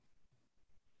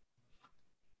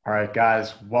All right,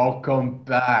 guys, welcome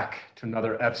back to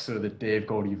another episode of the Dave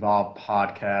Gold Evolve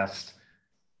podcast.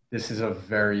 This is a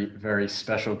very, very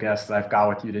special guest that I've got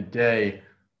with you today.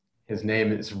 His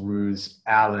name is Ruz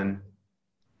Allen,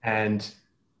 and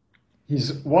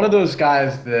he's one of those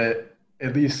guys that,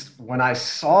 at least when I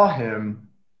saw him,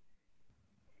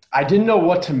 I didn't know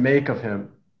what to make of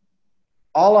him.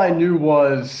 All I knew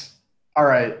was, all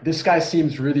right, this guy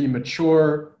seems really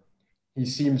mature. He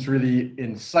seems really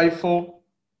insightful,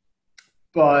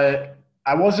 but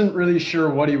I wasn't really sure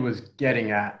what he was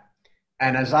getting at.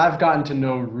 And as I've gotten to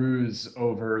know Ruse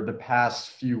over the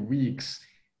past few weeks,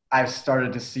 I've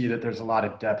started to see that there's a lot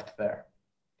of depth there.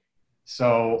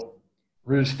 So,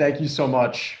 Ruse, thank you so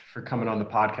much for coming on the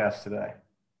podcast today.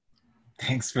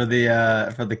 Thanks for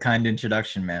the kind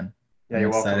introduction, man. Yeah, I'm you're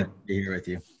excited welcome. to be here with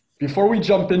you. Before we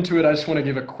jump into it, I just want to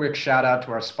give a quick shout out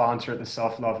to our sponsor at the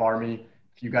Self Love Army.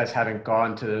 If you guys haven't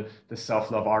gone to the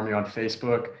Self Love Army on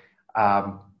Facebook,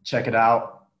 check it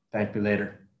out. Thank you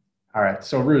later. All right,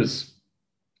 so Ruse,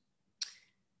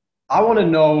 I want to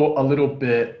know a little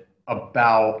bit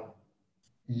about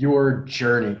your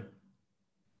journey.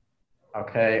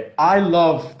 Okay. I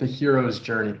love the hero's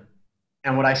journey.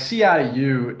 And what I see out of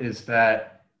you is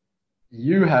that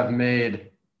you have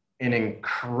made an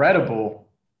incredible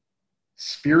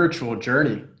spiritual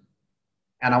journey.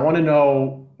 And I want to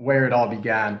know where it all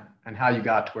began and how you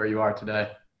got to where you are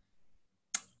today.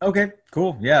 Okay,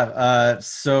 cool. Yeah.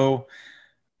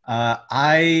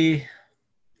 I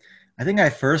think I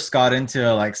first got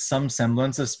into like some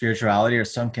semblance of spirituality or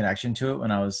some connection to it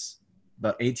when I was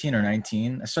about 18 or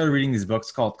 19. I started reading these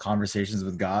books called Conversations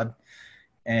with God,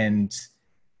 and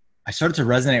I started to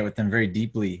resonate with them very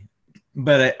deeply.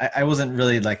 But I wasn't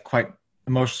really like quite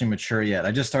emotionally mature yet.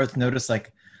 I just started to notice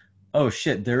like, oh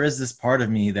shit, there is this part of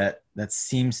me that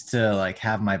seems to like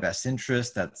have my best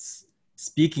interest, that's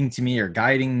speaking to me or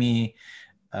guiding me,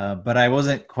 but I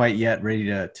wasn't quite yet ready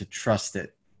to trust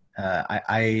it.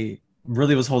 I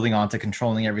really was holding on to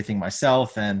controlling everything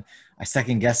myself, and I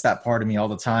second guessed that part of me all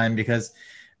the time because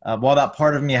while that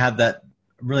part of me had that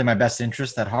really my best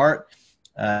interest at heart,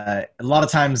 a lot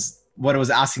of times what it was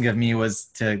asking of me was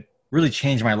to really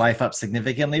change my life up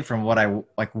significantly from what I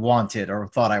like wanted or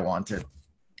thought I wanted.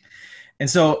 And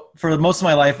so for most of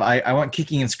my life, I went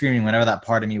kicking and screaming whenever that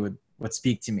part of me would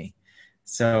speak to me.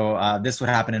 So this would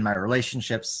happen in my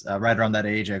relationships. Right around that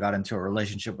age, I got into a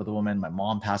relationship with a woman. My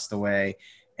mom passed away,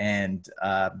 and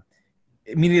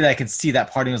immediately I could see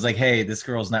that part of me was like, "Hey, this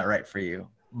girl's not right for you."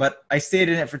 But I stayed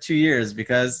in it for 2 years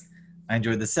because I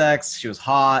enjoyed the sex. She was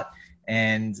hot,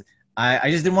 and I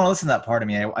just didn't want to listen to that part of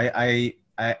me.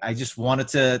 I just wanted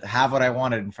to have what I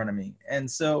wanted in front of me, and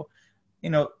so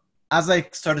you know, as I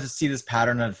started to see this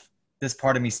pattern of this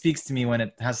part of me speaks to me when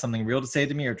it has something real to say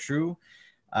to me or true,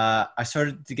 I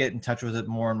started to get in touch with it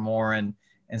more and more, and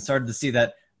started to see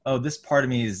that, oh, this part of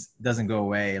me doesn't go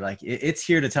away. Like it's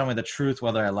here to tell me the truth,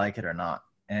 whether I like it or not,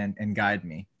 and guide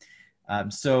me.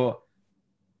 So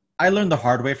I learned the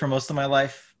hard way for most of my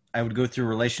life. I would go through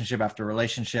relationship after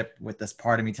relationship with this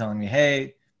part of me telling me,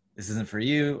 "Hey, this isn't for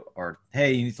you," or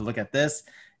 "Hey, you need to look at this."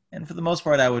 And for the most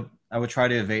part, I would try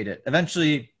to evade it.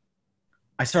 Eventually,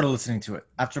 I started listening to it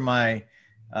after my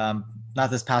not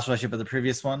this past relationship, but the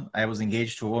previous one. I was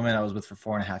engaged to a woman I was with for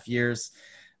 4.5 years.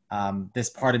 This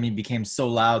part of me became so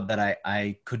loud that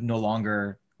I could no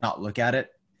longer not look at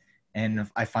it, and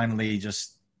I finally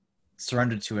just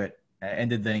surrendered to it. I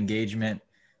ended the engagement.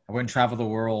 I went and traveled the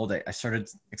world. I started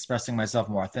expressing myself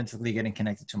more authentically, getting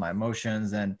connected to my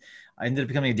emotions, and I ended up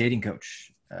becoming a dating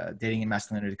coach, dating and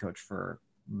masculinity coach for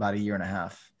about a year and a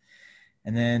half.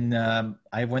 And then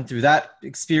I went through that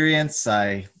experience.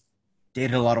 I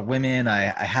dated a lot of women. I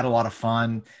had a lot of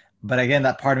fun. But again,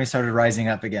 that part of me started rising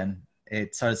up again.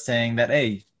 It started saying that,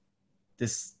 hey,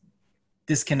 this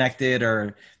disconnected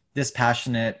or this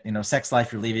passionate, sex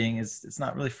life you're leaving is it's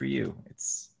not really for you.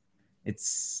 It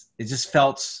just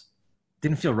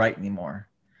didn't feel right anymore.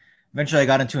 Eventually I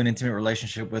got into an intimate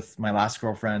relationship with my last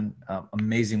girlfriend,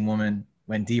 amazing woman,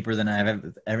 went deeper than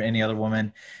I've ever any other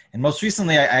woman. And most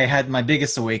recently I had my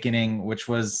biggest awakening, which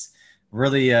was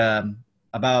really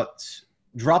about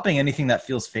dropping anything that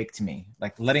feels fake to me,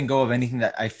 like letting go of anything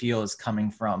that I feel is coming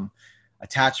from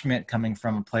attachment, coming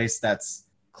from a place that's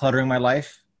cluttering my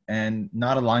life and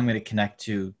not allowing me to connect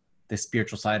to the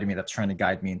spiritual side of me that's trying to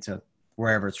guide me into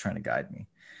wherever it's trying to guide me.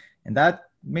 And that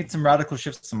made some radical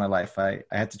shifts in my life. I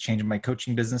had to change my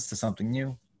coaching business to something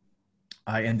new.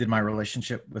 I ended my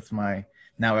relationship with my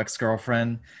now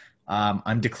ex-girlfriend.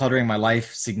 I'm decluttering my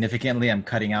life significantly. I'm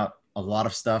cutting out a lot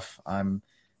of stuff. I'm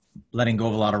letting go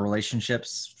of a lot of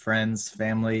relationships, friends,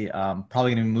 family.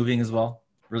 Probably going to be moving as well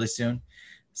really soon.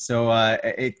 So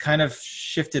it kind of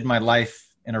shifted my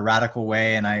life in a radical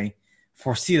way. And I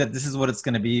foresee that this is what it's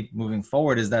going to be moving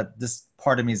forward, is that this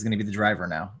part of me is going to be the driver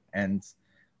now. And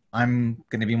I'm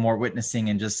going to be more witnessing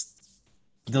and just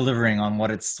delivering on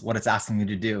what it's asking me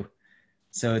to do.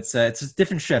 So it's a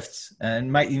different shift, and it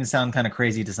might even sound kind of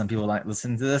crazy to some people that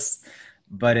listen to this,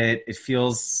 but it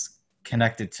feels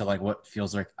connected to like what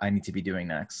feels like I need to be doing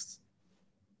next.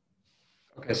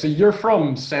 Okay, so you're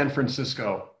from San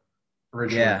Francisco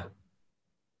originally. Yeah.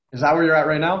 Is that where you're at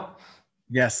right now?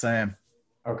 Yes, I am.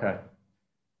 Okay.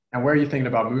 And where are you thinking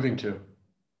about moving to?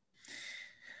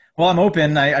 Well, I'm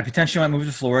open. I potentially might move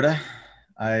to Florida.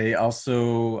 I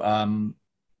also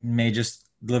may just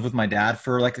live with my dad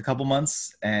for like a couple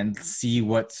months and see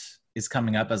what is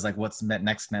coming up as like what's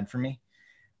next meant for me.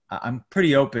 I'm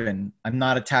pretty open. I'm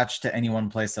not attached to any one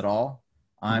place at all.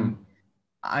 I'm Mhm.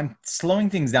 I'm slowing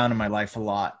things down in my life a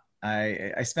lot.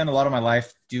 I spend a lot of my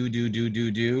life do,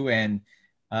 and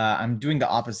I'm doing the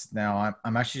opposite now.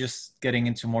 I'm actually just getting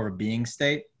into more of a being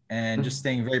state and just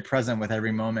staying very present with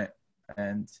every moment.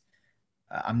 And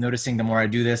I'm noticing the more I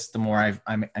do this, the more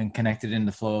I'm connected in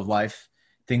the flow of life.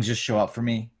 Things just show up for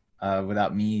me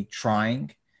without me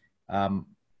trying. Um,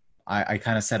 I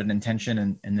kind of set an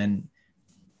intention, and then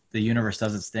the universe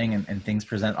does its thing, and things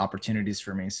present opportunities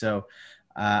for me. So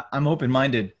I'm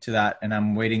open-minded to that, and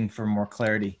I'm waiting for more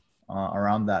clarity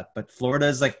around that. But Florida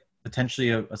is like potentially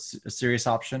a serious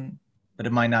option, but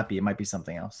it might not be. It might be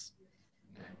something else.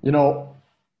 You know,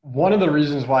 one of the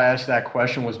reasons why I asked that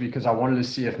question was because I wanted to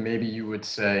see if maybe you would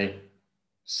say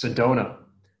Sedona,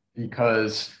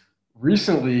 because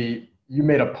recently you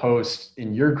made a post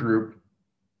in your group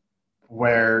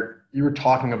where you were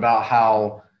talking about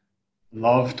how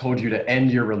love told you to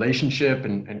end your relationship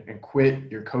and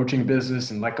quit your coaching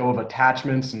business and let go of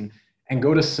attachments and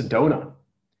go to Sedona.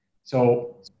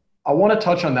 So I want to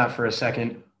touch on that for a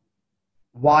second.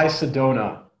 Why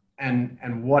Sedona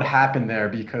and what happened there?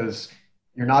 Because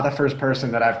you're not the first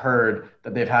person that I've heard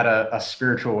that they've had a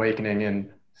spiritual awakening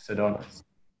in Sedona.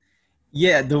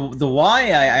 Yeah, the why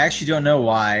I actually don't know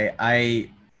why. I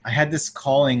had this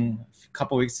calling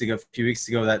a few weeks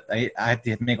ago, that I had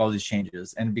to make all these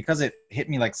changes, and because it hit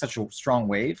me like such a strong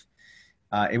wave,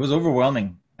 it was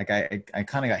overwhelming. Like I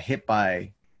kind of got hit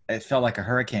by. It felt like a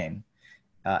hurricane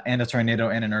and a tornado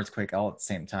and an earthquake all at the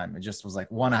same time. It just was like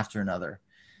one after another.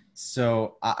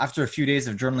 So after a few days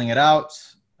of journaling it out,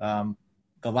 um,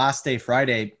 the last day,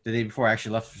 Friday, the day before I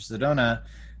actually left for Sedona,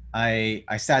 I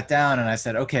sat down and I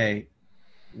said, okay,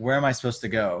 where am I supposed to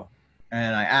go?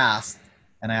 And I asked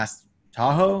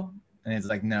Tahoe, and it's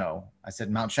like, no. I said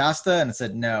Mount Shasta, and it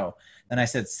said no. Then I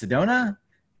said Sedona,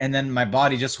 and then my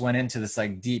body just went into this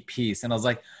like deep peace, and I was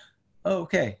like, oh,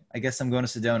 okay, I guess I'm going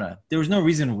to Sedona. There was no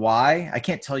reason why. I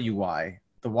can't tell you why.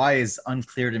 The why is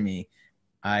unclear to me.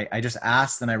 I just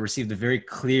asked, and I received a very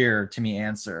clear to me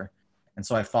answer, and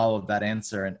so I followed that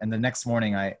answer. And the next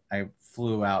morning, I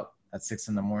flew out at 6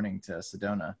 in the morning to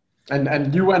Sedona.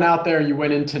 And you went out there, you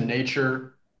went into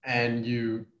nature, and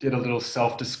you did a little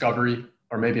self discovery,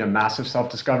 or maybe a massive self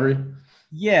discovery.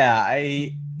 Yeah,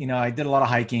 I did a lot of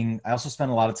hiking. I also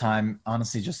spent a lot of time,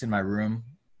 honestly, just in my room,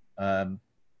 um,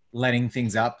 letting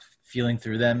things up, feeling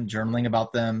through them, journaling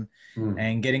about them, Mm.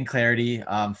 and getting clarity.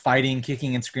 Fighting,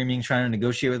 kicking, and screaming, trying to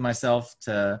negotiate with myself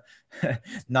to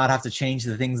not have to change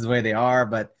the things the way they are.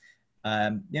 But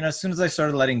as soon as I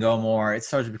started letting go more, it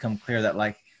started to become clear that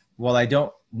like, well, I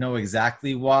don't know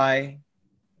exactly why.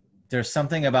 There's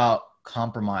something about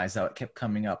compromise that kept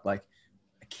coming up, like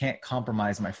I can't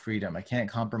compromise my freedom. I can't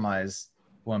compromise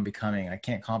who I'm becoming. I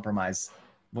can't compromise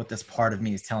what this part of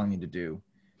me is telling me to do.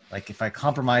 Like if I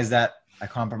compromise that, I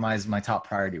compromise my top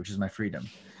priority, which is my freedom.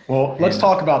 Well, let's And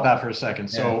talk about that for a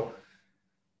second. yeah, So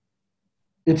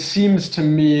it seems to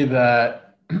me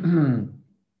that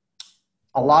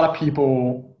a lot of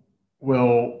people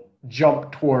will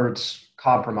jump towards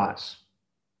compromise.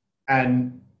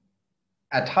 And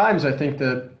at times, I think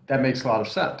that that makes a lot of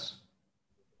sense.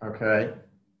 Okay.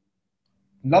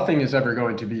 Nothing is ever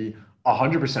going to be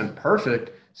 100%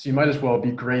 perfect. So you might as well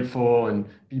be grateful and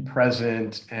be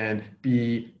present and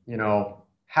be,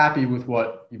 happy with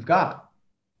what you've got.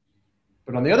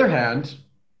 But on the other hand,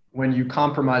 when you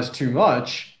compromise too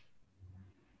much,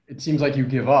 it seems like you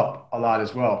give up a lot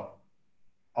as well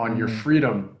on your mm,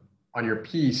 freedom, on your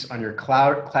peace, on your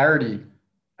clarity,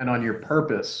 and on your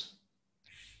purpose.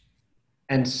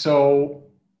 And so,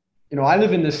 I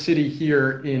live in this city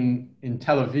here in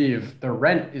Tel Aviv. The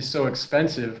rent is so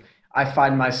expensive. I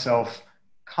find myself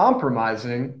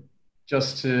compromising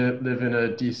just to live in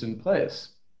a decent place.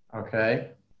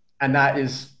 Okay. And that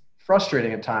is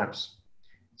frustrating at times.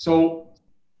 So,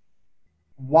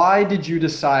 why did you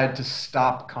decide to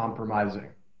stop compromising?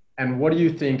 And what do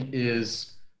you think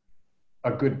is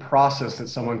a good process that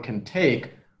someone can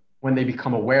take when they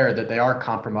become aware that they are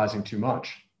compromising too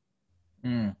much?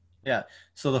 Yeah.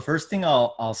 So the first thing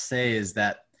I'll say is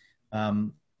that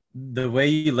um, the way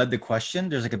you led the question,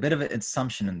 there's like a bit of an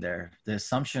assumption in there. The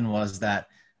assumption was that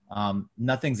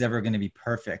nothing's ever going to be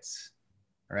perfect,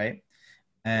 right?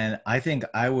 And I think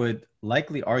I would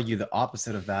likely argue the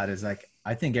opposite of that is like,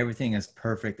 I think everything is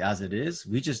perfect as it is.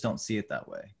 We just don't see it that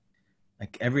way.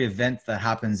 Like every event that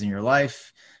happens in your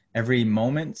life, every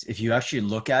moment, if you actually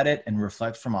look at it and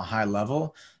reflect from a high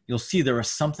level, you'll see there was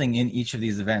something in each of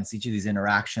these events, each of these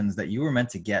interactions that you were meant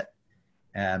to get.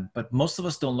 But most of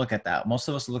us don't look at that. Most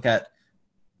of us look at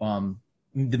um,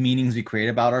 the meanings we create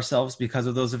about ourselves because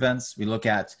of those events. We look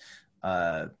at,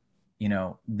 uh,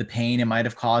 the pain it might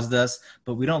have caused us,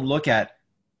 but we don't look at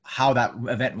how that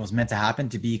event was meant to happen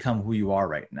to become who you are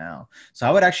right now. So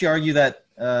I would actually argue that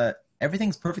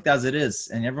everything's perfect as it is,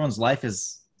 and everyone's life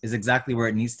is exactly where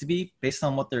it needs to be based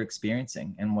on what they're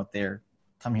experiencing and what they're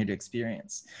come here to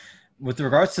experience. With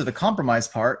regards to the compromise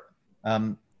part,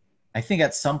 I think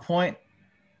at some point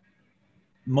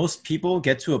most people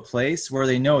get to a place where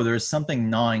they know there's something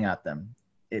gnawing at them.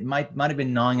 It might have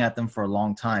been gnawing at them for a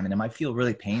long time, and it might feel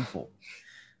really painful,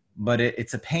 but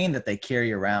it's a pain that they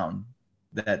carry around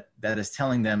that is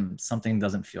telling them something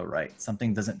doesn't feel right,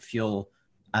 something doesn't feel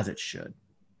as it should.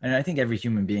 And I think every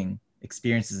human being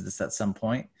experiences this at some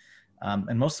point.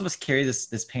 And most of us carry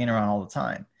this pain around all the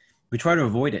time. We try to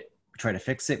avoid it. We try to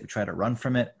fix it. We try to run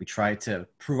from it. We try to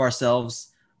prove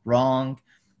ourselves wrong.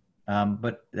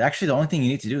 But actually, the only thing you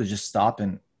need to do is just stop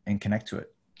and connect to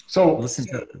it. So, Listen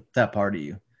to that part of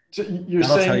you. so you're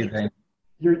That'll tell saying you that.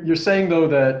 you're saying though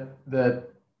that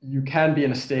you can be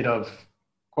in a state of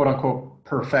quote unquote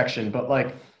perfection, but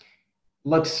like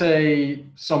let's say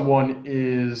someone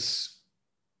is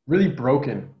really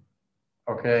broken,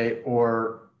 okay,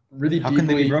 or really How can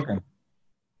they be deeply, broken?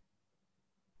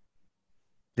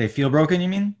 They feel broken, you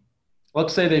mean?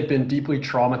 let's say they've been deeply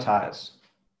traumatized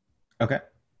Okay.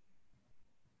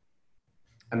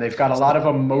 and they've got a lot So,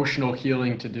 of emotional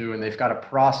healing to do and they've got a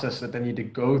process that they need to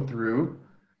go through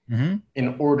mhm.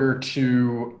 in order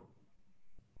to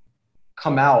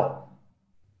come out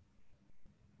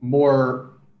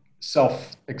more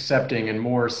self-accepting and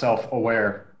more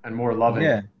self-aware and more loving. Yeah.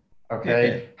 Yeah. Yeah.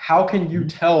 Okay, how can you Mhm.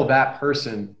 tell that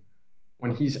person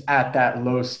when he's at that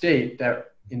low state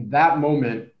that in that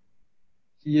moment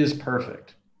he is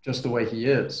perfect just the way he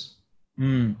is?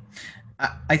 Mm.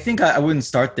 I think I wouldn't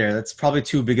start there. That's probably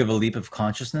too big of a leap of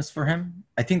consciousness for him.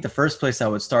 I think the first place I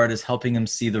would start is helping him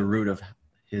see the root of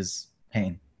his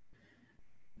pain.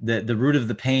 The root of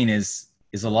the pain is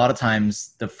a lot of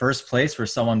times the first place where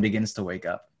someone begins to wake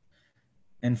up.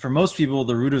 And for most people,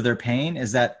 the root of their pain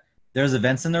is that there's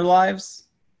events in their lives,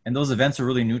 and those events are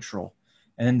really neutral.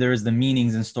 And then there's the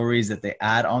meanings and stories that they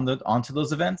add onto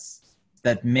those events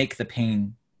that make the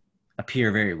pain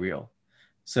appear very real.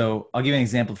 So I'll give you an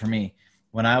example for me.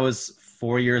 When I was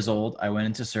 4 years old, I went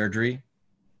into surgery,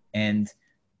 and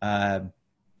uh,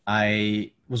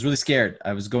 I was really scared.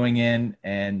 I was going in,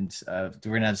 and we're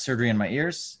gonna have surgery in my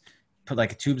ears, put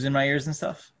like tubes in my ears and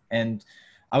stuff. And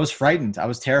I was frightened. I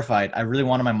was terrified. I really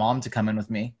wanted my mom to come in with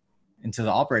me into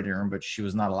the operating room, but she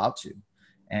was not allowed to.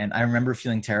 And I remember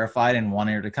feeling terrified and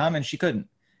wanting her to come, and she couldn't.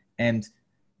 And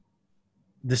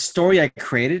the story I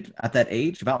created at that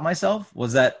age about myself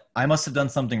was that I must have done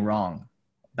something wrong.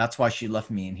 That's why she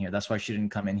left me in here. That's why she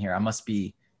didn't come in here. There must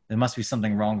be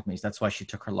something wrong with me. That's why she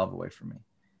took her love away from me.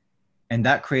 And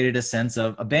that created a sense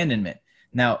of abandonment.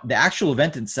 Now, the actual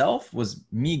event itself was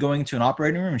me going to an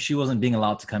operating room and she wasn't being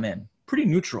allowed to come in. Pretty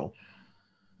neutral.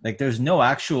 Like there's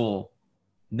actual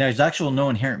no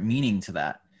inherent meaning to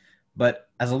that. But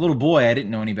as a little boy, I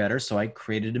didn't know any better, so I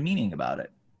created a meaning about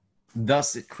it.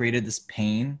 Thus, it created this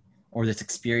pain or this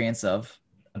experience of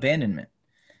abandonment.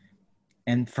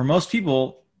 And for most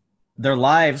people, their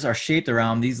lives are shaped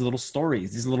around these little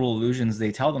stories, these little illusions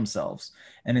they tell themselves.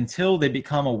 And until they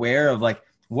become aware of like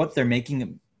what they're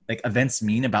making like events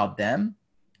mean about them,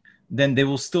 then they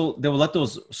will let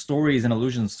those stories and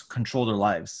illusions control their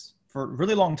lives for a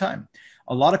really long time.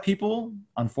 A lot of people,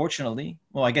 unfortunately,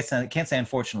 well, I guess I can't say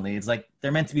unfortunately, it's like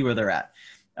they're meant to be where they're at.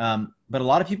 But a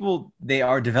lot of people, they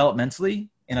are developmentally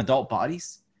in adult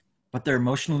bodies, but they're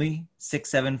emotionally 6,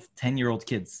 7, 10-year-old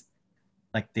kids.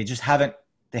 Like they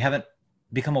haven't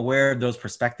become aware of those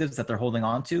perspectives that they're holding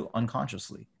on to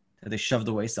unconsciously, that they shoved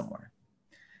away somewhere.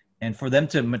 And for them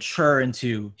to mature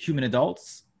into human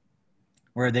adults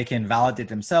where they can validate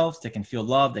themselves, they can feel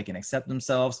love, they can accept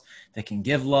themselves, they can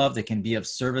give love, they can be of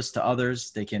service to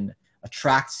others, they can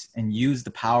attract and use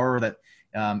the power that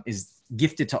is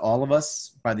gifted to all of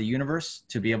us by the universe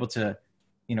to be able to,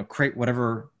 create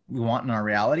whatever we want in our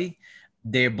reality,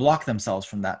 they block themselves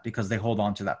from that because they hold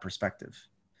on to that perspective.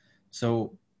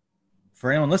 So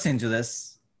for anyone listening to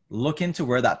this, look into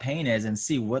where that pain is and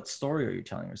see, what story are you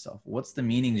telling yourself? What's the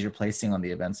meanings you're placing on the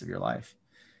events of your life?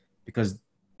 Because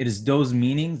it is those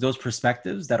meanings, those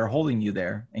perspectives that are holding you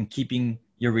there and keeping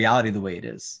your reality the way it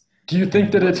is. Do you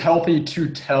think that it's healthy to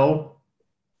tell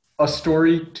a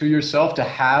story to yourself, to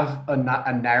have a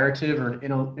narrative or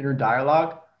an inner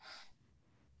dialogue?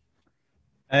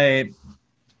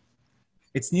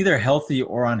 It's neither healthy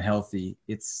or unhealthy.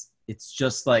 It's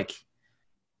just like,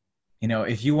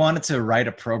 if you wanted to write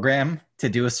a program to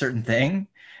do a certain thing,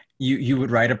 you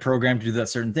would write a program to do that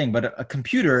certain thing. But a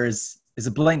computer is a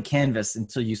blank canvas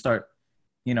until you start,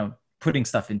 putting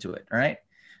stuff into it, right?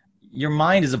 Your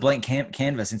mind is a blank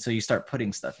canvas until you start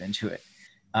putting stuff into it.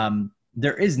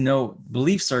 There is no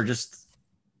beliefs are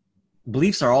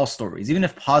all stories, even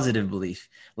if positive belief.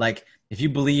 Like if you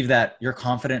believe that you're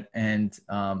confident and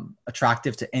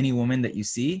attractive to any woman that you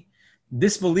see,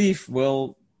 this belief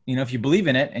will, if you believe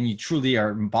in it and you truly are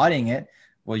embodying it,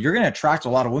 well, you're going to attract a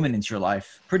lot of women into your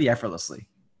life pretty effortlessly.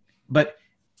 But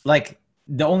like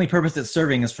the only purpose it's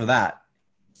serving is for that.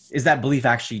 Is that belief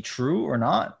actually true or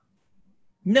not?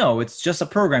 No, it's just a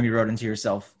program you wrote into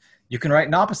yourself. You can write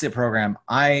an opposite program.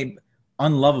 I'm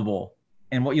unlovable.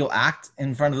 And what you'll act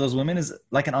in front of those women is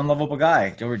like an unlovable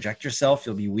guy. You'll reject yourself.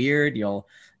 You'll be weird. You'll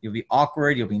be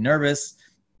awkward. You'll be nervous.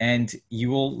 And you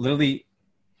will literally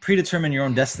predetermine your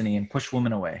own destiny and push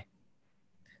women away.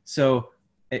 So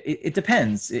it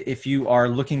depends. If you are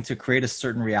looking to create a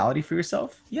certain reality for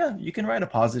yourself, yeah, you can write a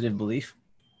positive belief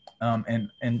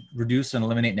and reduce and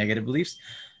eliminate negative beliefs.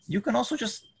 You can also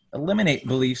just eliminate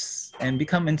beliefs and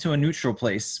become into a neutral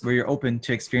place where you're open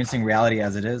to experiencing reality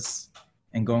as it is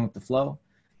and going with the flow.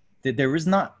 There is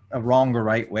not a wrong or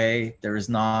right way. There is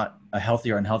not a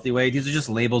healthy or unhealthy way. These are just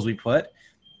labels we put.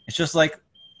 It's just like,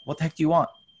 what the heck do you want?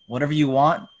 Whatever you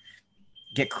want,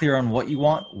 get clear on what you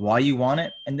want, why you want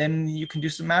it, and then you can do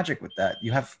some magic with that.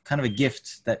 You have kind of a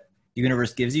gift that the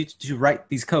universe gives you to write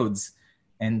these codes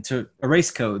and to erase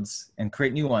codes and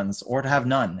create new ones, or to have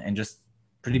none and just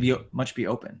pretty much be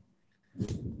open.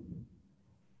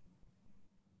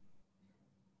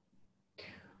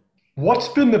 What's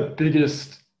been the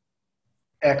biggest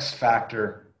X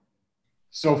factor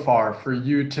so far for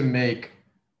you to make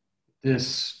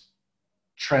this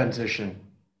transition?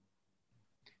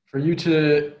 For you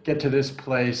to get to this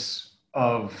place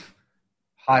of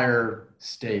higher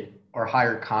state or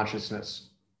higher consciousness,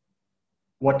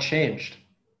 what changed?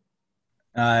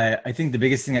 I think the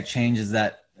biggest thing that changed is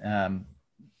that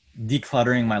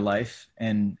decluttering my life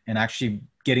and actually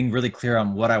getting really clear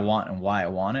on what I want and why I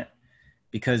want it.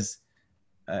 Because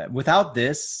without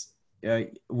this,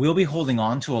 we'll be holding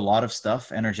on to a lot of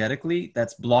stuff energetically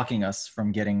that's blocking us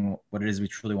from getting what it is we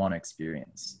truly want to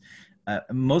experience.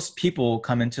 Most people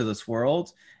come into this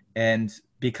world, and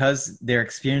because they're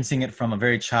experiencing it from a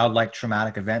very childlike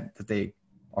traumatic event that they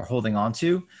are holding on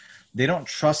to, they don't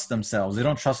trust themselves. They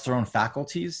don't trust their own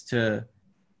faculties to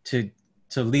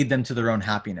lead them to their own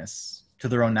happiness, to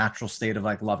their own natural state of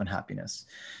like love and happiness.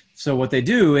 So what they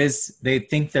do is they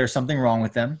think there's something wrong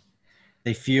with them.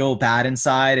 They feel bad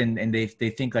inside, and they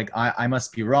think like I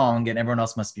must be wrong and everyone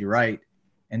else must be right.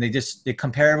 And they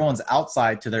compare everyone's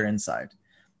outside to their inside.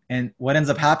 And what ends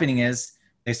up happening is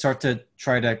they start to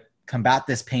try to combat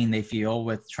this pain they feel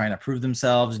with trying to prove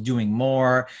themselves, doing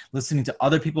more, listening to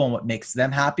other people and what makes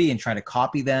them happy and trying to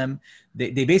copy them.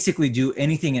 They basically do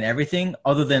anything and everything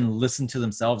other than listen to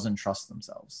themselves and trust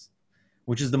themselves,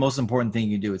 which is the most important thing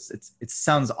you do. It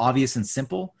sounds obvious and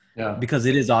simple, yeah, because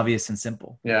it is obvious and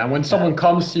simple. Yeah. And when someone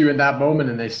comes to you in that moment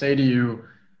and they say to you,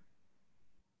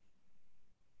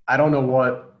 I don't know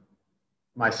what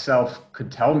myself could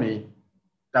tell me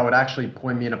that would actually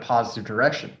point me in a positive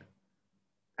direction.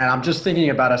 And I'm just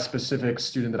thinking about a specific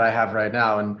student that I have right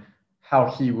now and how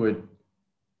he would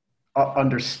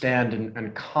understand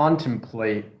and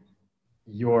contemplate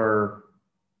your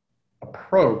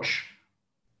approach.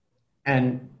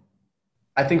 And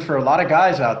I think for a lot of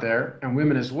guys out there and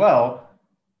women as well,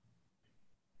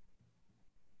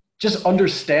 just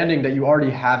understanding that you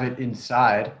already have it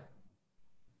inside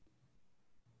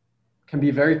can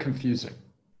be very confusing.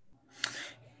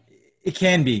 It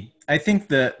can be. I think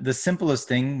the simplest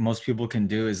thing most people can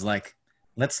do is like,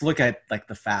 let's look at like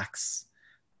the facts.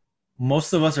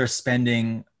 Most of us are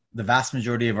spending the vast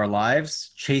majority of our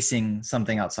lives chasing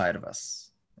something outside of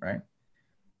us, right?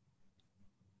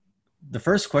 The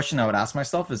first question I would ask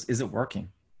myself is it working?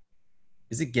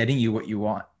 Is it getting you what you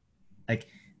want? Like,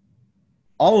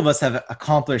 all of us have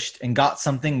accomplished and got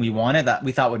something we wanted that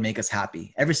we thought would make us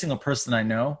happy. Every single person I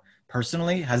know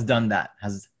personally has done that,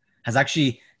 has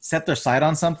actually set their sight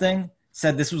on something,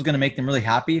 said this was going to make them really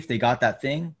happy if they got that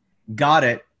thing, got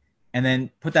it, and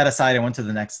then put that aside and went to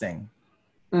the next thing.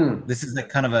 This is like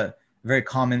kind of a very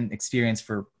common experience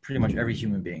for pretty much every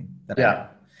human being that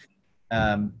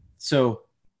I know. So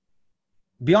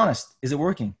be honest. Is it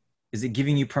working? Is it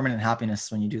giving you permanent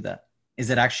happiness when you do that?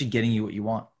 Is it actually getting you what you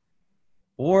want?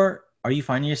 Or are you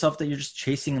finding yourself that you're just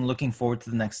chasing and looking forward to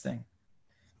the next thing?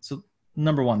 So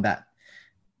number one, that.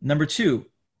 Number two,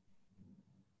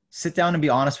 sit down and be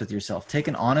honest with yourself. Take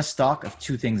an honest stock of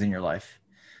two things in your life.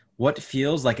 What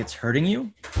feels like it's hurting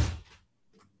you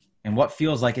and what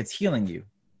feels like it's healing you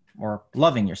or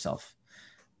loving yourself.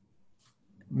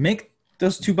 Make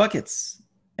those two buckets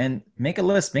and make a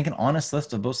list, make an honest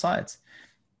list of both sides.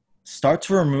 Start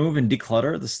to remove and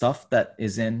declutter the stuff that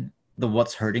is in the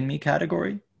what's hurting me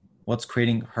category, what's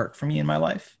creating hurt for me in my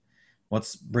life,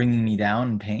 what's bringing me down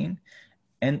in pain,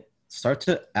 and start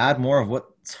to add more of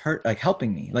what's hurt, like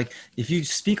helping me. Like if you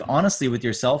speak honestly with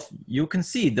yourself, you can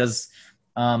see, does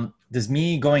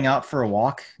me going out for a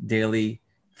walk daily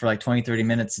for like 20, 30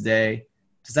 minutes a day,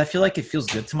 does that feel like it feels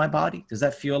good to my body? Does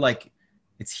that feel like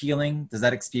it's healing? Does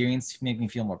that experience make me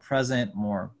feel more present,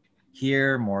 more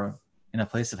here, more in a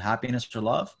place of happiness or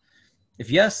love?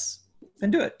 If yes, then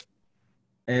do it.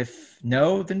 If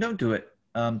no, then don't do it.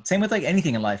 Same with like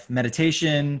anything in life,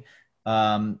 meditation,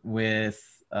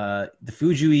 with the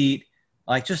food you eat,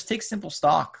 like just take simple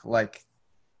stock. Like,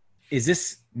 is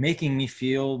this making me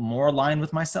feel more aligned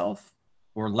with myself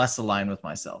or less aligned with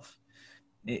myself?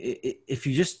 If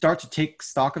you just start to take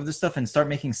stock of this stuff and start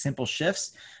making simple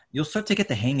shifts, you'll start to get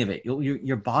the hang of it.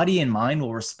 Your body and mind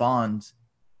will respond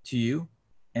to you,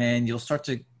 and you'll start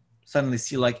to suddenly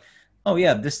see like, oh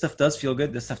yeah, this stuff does feel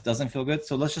good. This stuff doesn't feel good.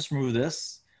 So let's just remove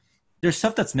this. There's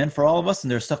stuff that's meant for all of us, and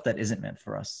there's stuff that isn't meant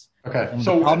for us. Okay. And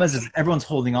so the problem is everyone's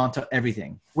holding on to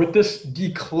everything. With this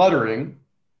decluttering,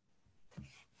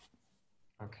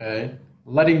 okay,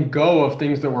 letting go of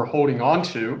things that we're holding on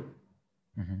to,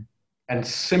 and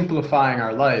simplifying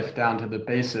our life down to the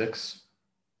basics,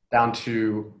 down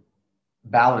to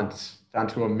balance, down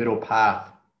to a middle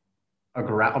path,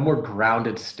 a more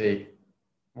grounded state,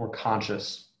 more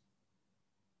conscious.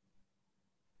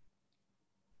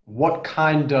 What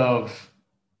kind of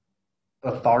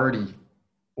authority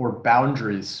or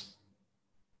boundaries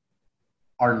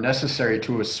are necessary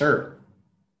to assert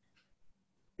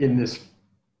in this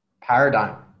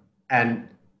paradigm? And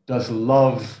does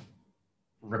love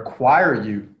require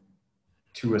you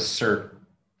to assert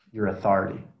your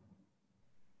authority?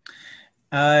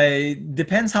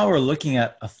 Depends how we're looking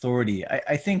at authority.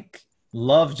 I think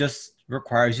love just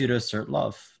requires you to assert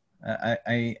love.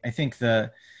 I think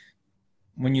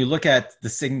when you look at the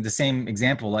same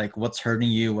example, like what's hurting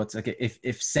you, what's like,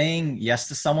 if saying yes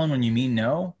to someone when you mean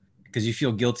no because you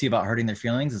feel guilty about hurting their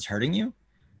feelings is hurting you,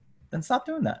 then stop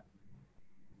doing that.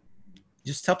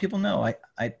 Just tell people no.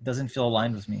 I doesn't feel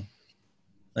aligned with me.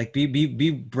 Like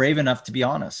be brave enough to be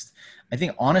honest. I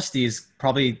think honesty is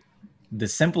probably the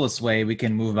simplest way we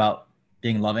can move about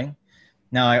being loving.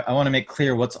 Now, I want to make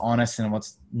clear what's honest and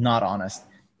what's not honest.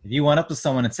 If you went up to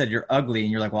someone and said you're ugly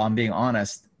and you're like, well, I'm being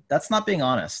honest, that's not being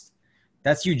honest.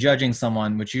 That's you judging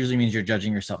someone, which usually means you're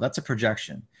judging yourself. That's a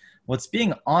projection. What's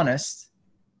being honest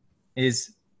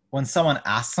is when someone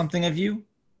asks something of you,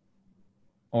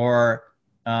 or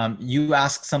you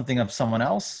ask something of someone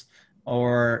else,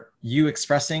 or you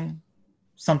expressing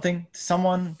something to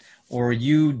someone, or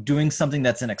you doing something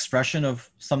that's an expression of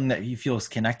something that you feel is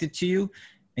connected to you,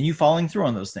 and you following through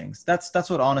on those things. That's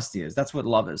what honesty is. That's what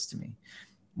love is to me.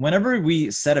 Whenever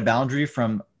we set a boundary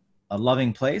from a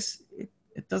loving place,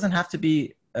 it doesn't have to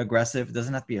be aggressive. It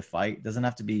doesn't have to be a fight. It doesn't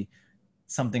have to be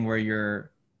something where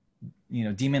you're,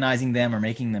 demonizing them or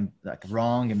making them like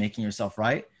wrong and making yourself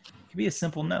right. It could be a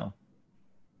simple no.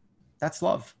 That's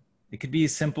love. It could be a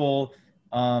simple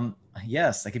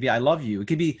yes. It could be I love you. It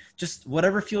could be just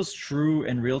whatever feels true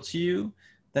and real to you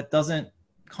that doesn't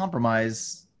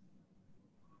compromise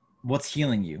what's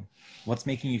healing you, what's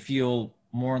making you feel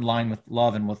more in line with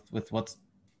love and with what's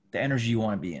the energy you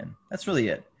want to be in. That's really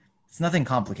it. It's nothing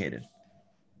complicated.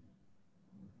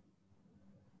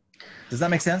 Does that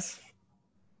make sense?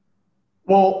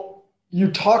 Well,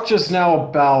 you talked just now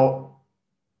about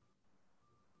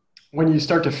when you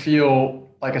start to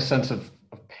feel like a sense of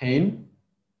pain.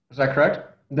 Is that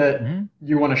correct? That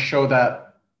you want to show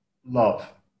that love.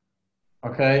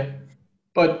 Okay.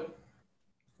 But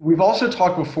we've also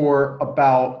talked before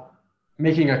about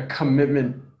making a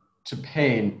commitment to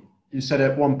pain. You said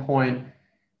at one point,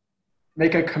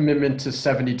 make a commitment to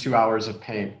 72 hours of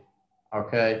pain.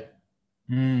 Okay.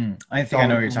 I think I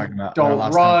know what you're talking about. Our Don't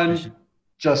last conversation. run,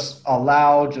 just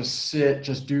allow, just sit,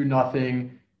 just do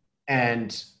nothing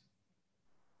and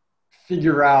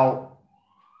figure out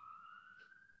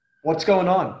what's going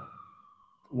on.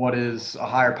 What is a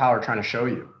higher power trying to show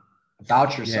you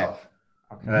about Yeah. yourself?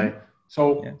 Hmm. Okay.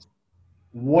 So Yeah.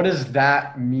 what does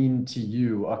that mean to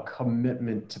you? A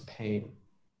commitment to pain?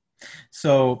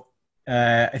 So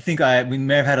I think we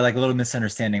may have had like a little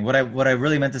misunderstanding. What I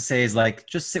really meant to say is like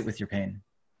just sit with your pain.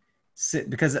 Sit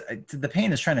because the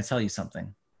pain is trying to tell you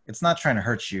something. It's not trying to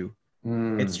hurt you.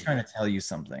 It's Mm, trying to tell you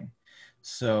something.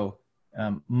 So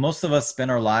most of us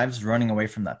spend our lives running away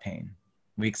from that pain.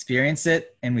 We experience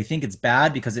it and we think it's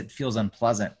bad because it feels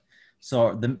unpleasant.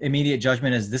 So the immediate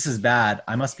judgment is this is bad.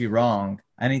 I must be wrong.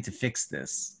 I need to fix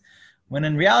this. When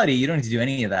in reality, you don't need to do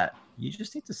any of that. You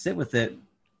just need to sit with it,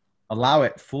 allow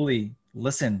it fully,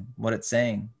 listen what it's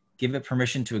saying, give it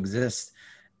permission to exist,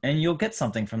 and you'll get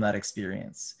something from that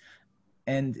experience.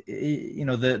 And you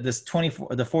know this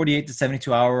 24 the 48 to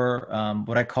 72 hour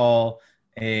what I call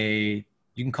a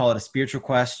you can call it a spiritual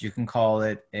quest, you can call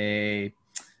it a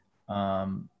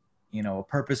um, a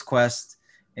purpose quest.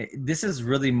 This is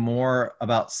really more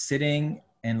about sitting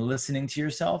and listening to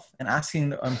yourself and asking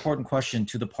the important question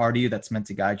to the part of you that's meant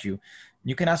to guide you.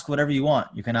 You can ask whatever you want.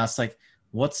 You can ask like,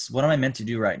 what am I meant to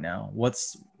do right now?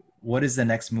 What is the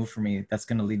next move for me that's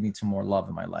going to lead me to more love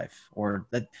in my life? Or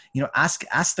that,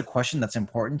 ask the question that's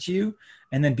important to you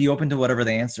and then be open to whatever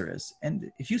the answer is.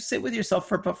 And if you sit with yourself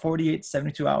for about 48,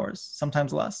 72 hours,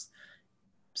 sometimes less,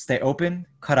 stay open,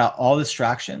 cut out all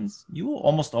distractions, you will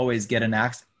almost always get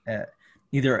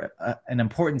either an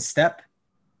important step,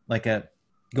 like a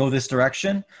go this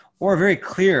direction, or a very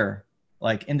clear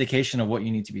like indication of what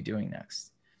you need to be doing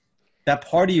next. That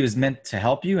part of you is meant to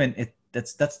help you, and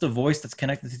that's the voice that's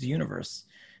connected to the universe.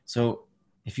 So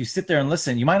if you sit there and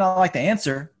listen, you might not like the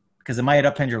answer because it might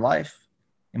upend your life.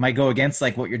 It might go against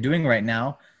like what you're doing right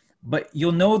now, but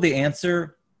you'll know the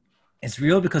answer it's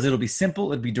real because it'll be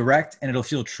simple, it'll be direct, and it'll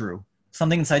feel true.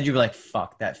 Something inside you be like,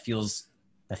 fuck, that feels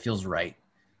right.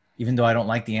 Even though I don't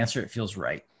like the answer, it feels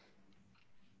right.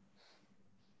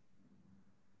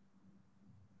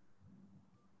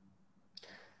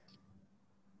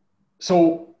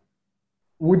 so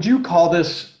would you call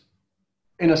this,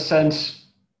 in a sense,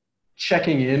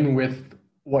 checking in with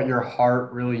what your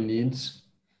heart really needs?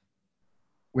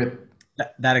 With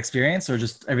That experience or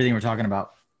just everything we're talking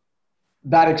about?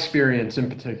 that experience in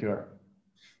particular?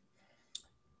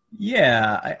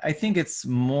 Yeah, I think it's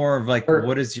more of like Or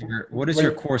what is your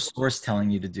when core source telling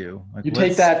you to do? Like you take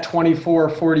what's that 24,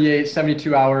 48,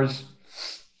 72 hours,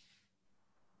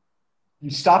 you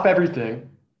stop everything.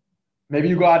 Maybe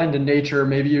you go out into nature,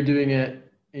 maybe you're doing it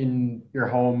in your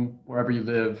home, wherever you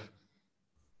live,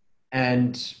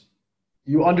 and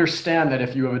you understand that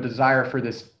if you have a desire for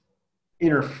this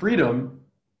inner freedom,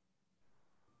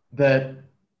 that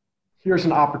here's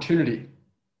an opportunity.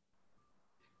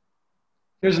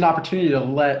 Here's an opportunity to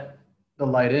let the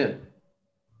light in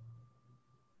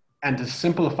and to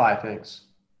simplify things.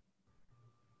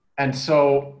 And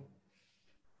so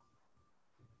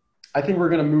I think we're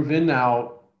going to move in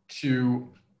now to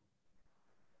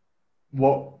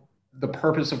what the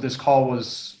purpose of this call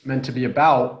was meant to be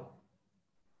about,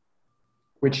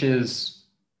 which is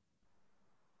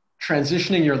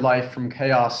transitioning your life from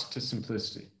chaos to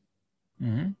simplicity.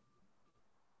 mm-hmm.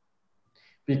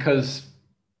 Because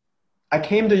I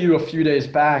came to you a few days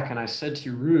back and I said to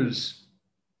you, Ruse,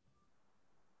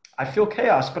 I feel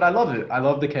chaos, but I love it. I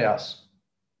love the chaos.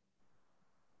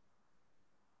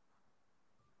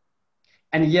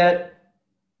 And yet,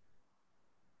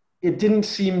 it didn't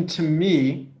seem to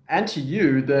me and to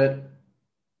you that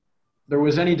there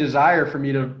was any desire for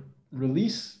me to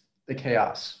release the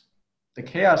chaos. The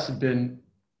chaos had been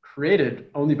created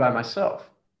only by myself.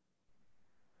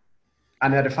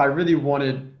 And that if I really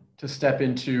wanted to step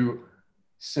into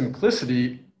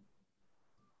simplicity,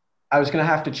 I was going to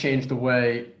have to change the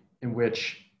way in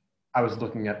which I was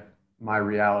looking at my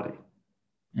reality.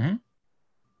 Mm-hmm.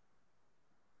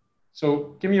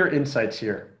 So give me your insights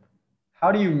here.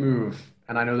 How do you move?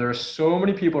 And I know there are so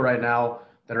many people right now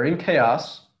that are in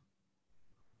chaos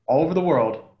all over the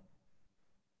world.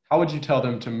 How would you tell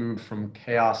them to move from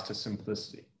chaos to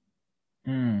simplicity?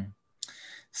 Mm.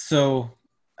 So,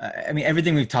 I mean,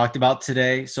 everything we've talked about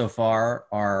today so far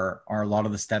are a lot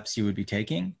of the steps you would be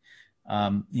taking.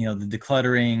 The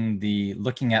decluttering, the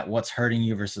looking at what's hurting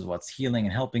you versus what's healing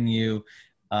and helping you.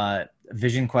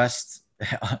 Vision quest.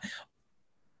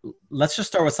 Let's just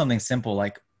start with something simple.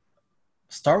 Like,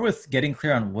 start with getting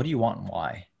clear on what do you want and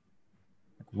why.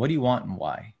 Like, what do you want and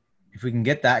why? if we can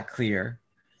get that clear,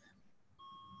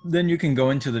 then you can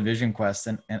go into the vision quest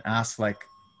and ask like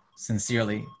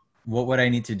sincerely, what would I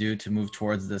need to do to move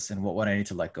towards this, and what would I need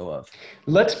to let go of?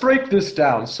 Let's break this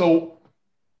down. So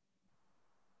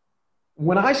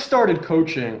when I started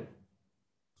coaching,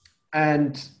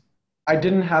 and I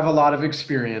didn't have a lot of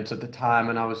experience at the time,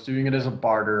 and I was doing it as a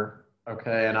barter,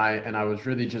 okay, and I was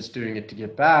really just doing it to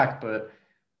get back, but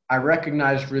I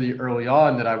recognized really early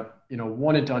on that I,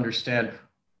 wanted to understand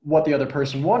what the other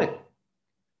person wanted.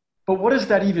 But what does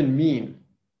that even mean?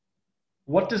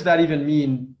 What does that even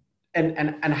mean?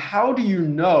 And how do you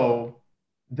know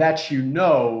that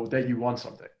you want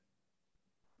something?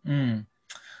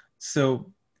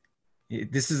 So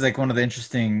this is like one of the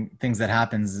interesting things that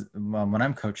happens when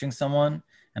I'm coaching someone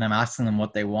and I'm asking them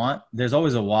what they want. There's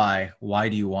always a why. Why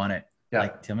do you want it? Yeah.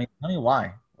 Like, tell me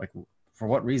why. Like, for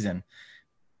what reason?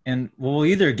 And what we'll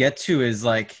either get to is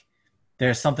like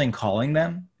there's something calling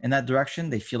them in that direction.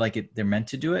 They feel like they're meant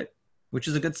to do it, which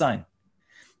is a good sign.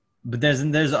 But there's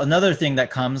another thing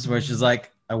that comes, which is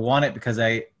like, I want it because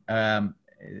I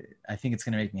think it's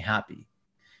going to make me happy.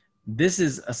 This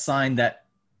is a sign that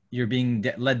you're being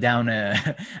led down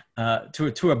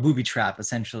to a booby trap,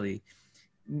 essentially.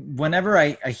 Whenever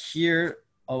I hear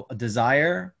a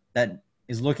desire that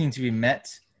is looking to be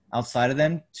met outside of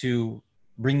them to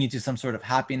bring you to some sort of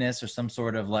happiness or some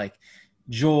sort of like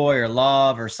joy or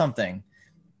love or something,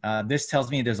 this tells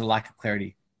me there's a lack of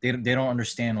clarity. They don't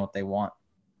understand what they want.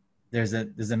 There's a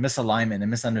misalignment, a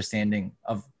misunderstanding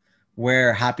of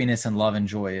where happiness and love and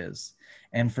joy is.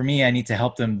 And for me, I need to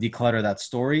help them declutter that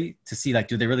story to see, like,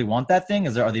 do they really want that thing?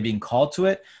 Are they being called to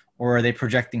it, or are they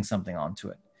projecting something onto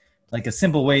it? Like, a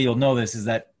simple way you'll know this is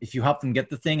that if you help them get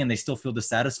the thing and they still feel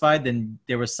dissatisfied, then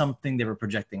there was something they were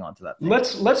projecting onto that thing.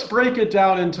 Let's break it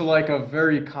down into like a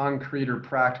very concrete or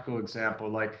practical example.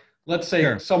 Like, let's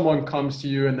say someone comes to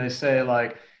you and they say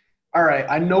like, all right,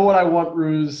 I know what I want,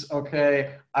 Ruz.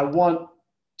 Okay, I want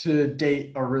to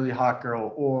date a really hot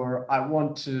girl, or I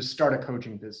want to start a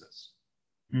coaching business.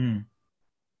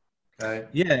 Okay.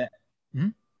 Yeah.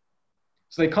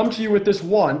 So they come to you with this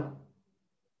want.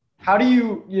 How do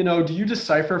do you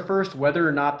decipher first whether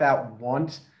or not that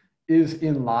want is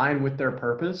in line with their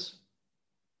purpose?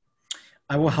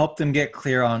 I will help them get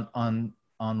clear on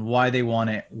why they want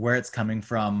it, where it's coming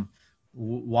from,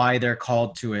 why they're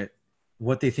called to it,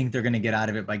 what they think they're going to get out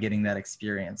of it by getting that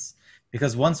experience.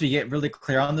 Because once we get really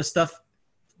clear on this stuff,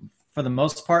 for the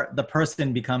most part, the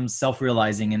person becomes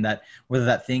self-realizing in that whether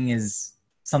that thing is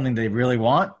something they really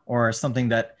want or something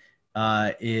that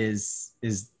is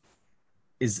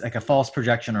like a false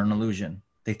projection or an illusion.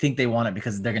 They think they want it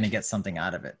because they're going to get something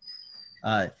out of it.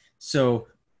 So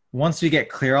once we get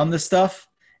clear on this stuff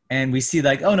and we see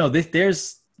like, oh no,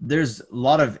 there's a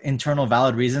lot of internal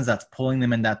valid reasons that's pulling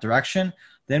them in that direction,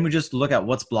 then we just look at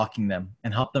what's blocking them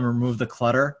and help them remove the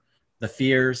clutter, the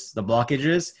fears, the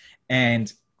blockages,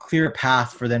 and clear a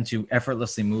path for them to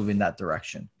effortlessly move in that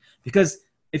direction. Because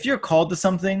if you're called to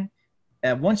something,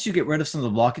 once you get rid of some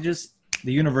of the blockages,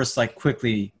 the universe like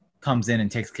quickly comes in and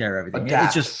takes care of everything.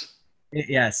 Adapts. It's just,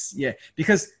 yes. Yeah.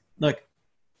 Because look,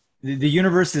 the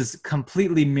universe is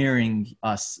completely mirroring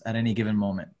us at any given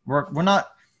moment. We're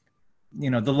not,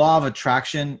 the law of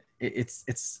attraction,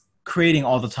 it's creating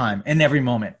all the time in every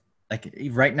moment. Like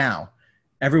right now,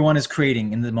 everyone is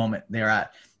creating in the moment they're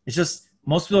at. It's just,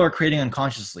 most people are creating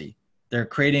unconsciously. They're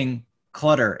creating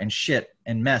clutter and shit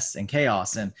and mess and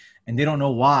chaos and they don't know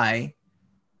why,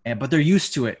 but they're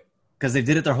used to it because they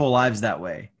did it their whole lives that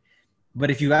way.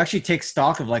 But if you actually take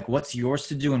stock of like what's yours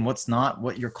to do and what's not,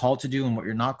 what you're called to do and what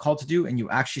you're not called to do, and you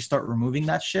actually start removing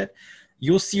that shit,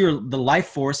 you'll see the life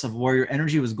force of where your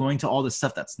energy was going to all the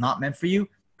stuff that's not meant for you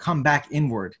come back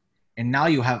inward. And now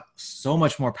you have so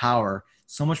much more power,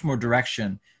 so much more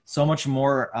direction, so much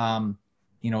more,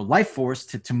 life force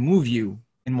to move you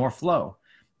in more flow.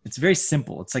 It's very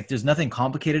simple. It's like, there's nothing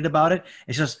complicated about it.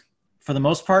 It's just, for the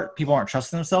most part, people aren't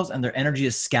trusting themselves and their energy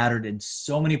is scattered in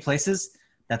so many places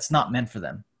that's not meant for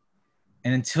them.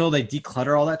 And until they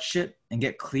declutter all that shit and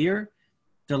get clear,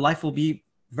 their life will be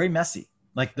very messy.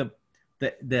 Like the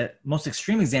most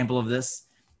extreme example of this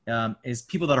is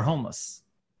people that are homeless.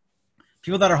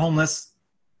 People that are homeless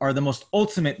are the most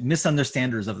ultimate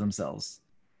misunderstanders of themselves.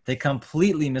 They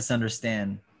completely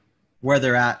misunderstand where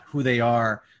they're at, who they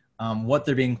are, what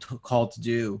they're being called to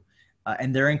do,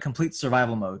 and they're in complete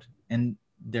survival mode, and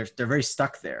they're very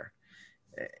stuck there.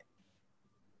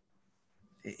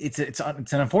 It's an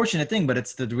unfortunate thing, but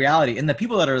it's the reality. And the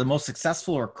people that are the most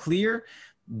successful or clear,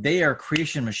 they are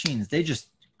creation machines. They just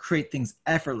create things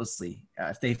effortlessly.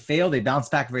 If they fail, they bounce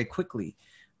back very quickly.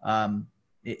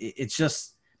 It's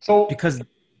just so because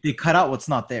they cut out what's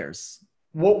not theirs.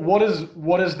 What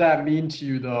does that mean to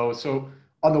you though? So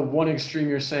on the one extreme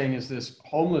you're saying is this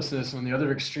homelessness, on the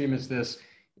other extreme is this,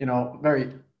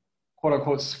 very quote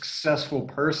unquote successful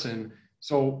person.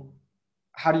 So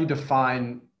how do you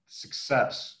define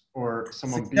success or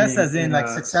someone Success being as in in like a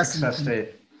success success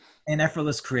state? in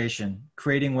effortless creation,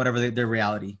 creating whatever their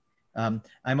reality. I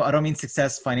don't mean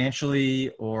success financially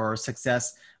or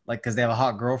success like because they have a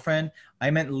hot girlfriend. I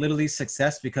meant literally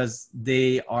success because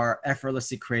they are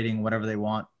effortlessly creating whatever they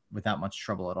want without much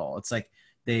trouble at all. It's like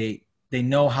they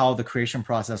know how the creation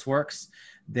process works.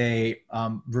 They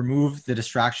remove the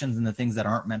distractions and the things that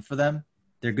aren't meant for them.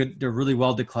 They're good. They're really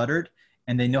well decluttered,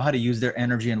 and they know how to use their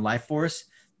energy and life force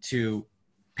to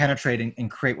penetrate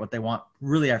and create what they want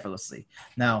really effortlessly.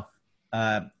 Now,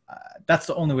 uh, that's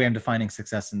the only way I'm defining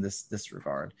success in this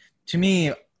regard. To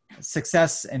me,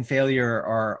 success and failure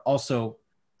are also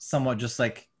somewhat just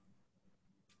like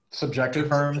Subjective?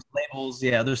 terms, labels.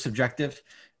 Yeah, they're subjective.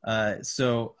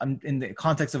 So I'm in the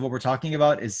context of what we're talking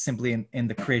about is simply in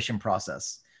the creation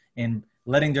process and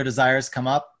letting their desires come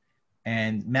up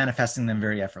and manifesting them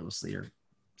very effortlessly or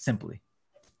simply.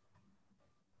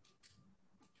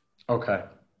 Okay.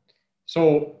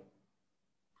 So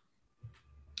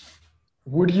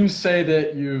would you say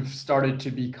that you've started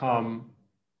to become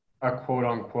a quote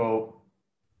unquote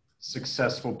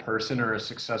successful person or a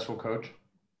successful coach?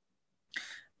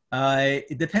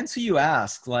 It depends who you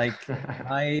ask. Like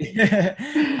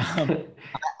I, um,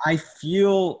 I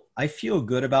feel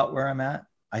good about where I'm at.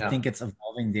 I Yeah. think it's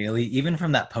evolving daily. Even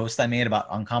from that post I made about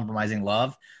uncompromising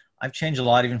love, I've changed a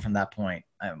lot even from that point.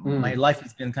 My Mm. life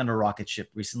has been kind of a rocket ship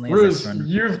recently as I Bruce, surrender.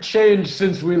 you've changed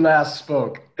since we last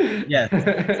spoke. Yes,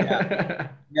 yeah,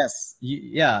 yes,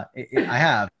 yeah, I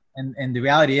have. And the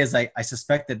reality is, I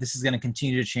suspect that this is going to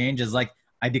continue to change as like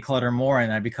I declutter more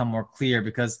and I become more clear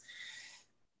because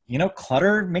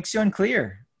clutter makes you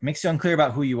unclear. It makes you unclear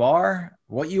about who you are,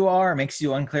 what you are. It makes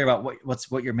you unclear about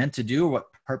what you're meant to do, what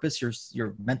purpose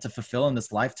you're meant to fulfill in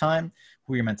this lifetime,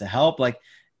 who you're meant to help. Like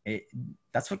it,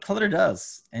 that's what clutter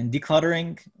does. And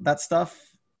decluttering that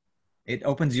stuff, it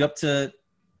opens you up to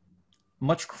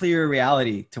much clearer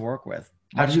reality to work with.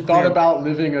 Have you Much thought clearer. about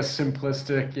living a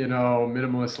simplistic,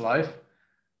 minimalist life?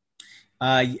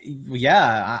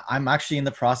 I'm actually in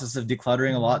the process of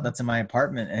decluttering a lot that's in my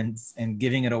apartment and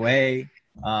giving it away.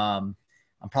 I'm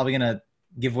probably gonna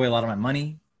give away a lot of my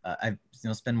money. I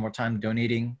spend more time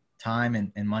donating time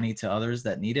and money to others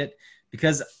that need it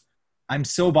because I'm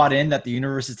so bought in that the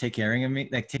universe is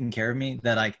taking care of me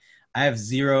that like I have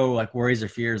zero like worries or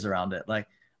fears around it. Like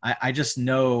I just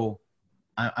know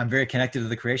I'm very connected to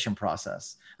the creation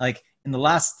process. Like in the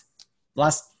last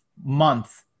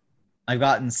month, I've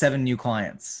gotten 7 new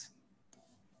clients.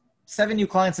 7 new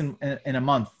clients in a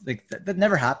month. Like that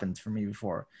never happened for me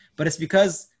before. But it's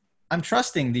because I'm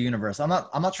trusting the universe. I'm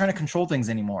not trying to control things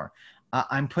anymore.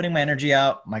 I'm putting my energy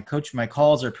out. My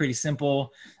calls are pretty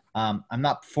simple. I'm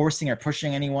not forcing or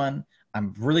pushing anyone.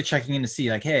 I'm really checking in to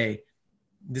see like, hey,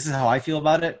 this is how I feel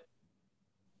about it.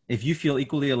 If you feel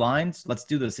equally aligned, let's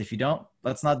do this. If you don't,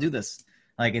 let's not do this.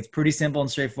 Like it's pretty simple and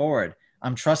straightforward.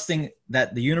 I'm trusting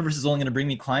that the universe is only going to bring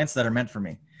me clients that are meant for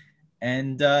me.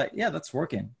 And yeah, that's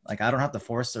working. Like I don't have to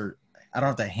force or I don't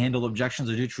have to handle objections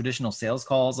or do traditional sales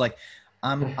calls. Like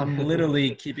I'm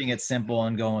literally keeping it simple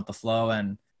and going with the flow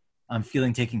and I'm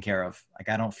feeling taken care of. Like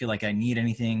I don't feel like I need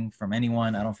anything from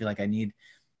anyone. I don't feel like I need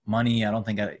money.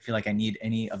 I feel like I need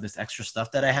any of this extra stuff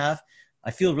that I have.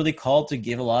 I feel really called to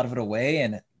give a lot of it away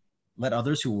and let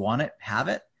others who want it have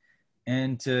it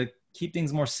and to keep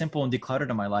things more simple and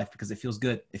decluttered in my life because it feels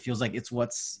good. It feels like it's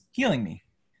what's healing me.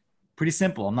 Pretty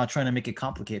simple. I'm not trying to make it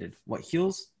complicated. What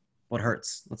heals, what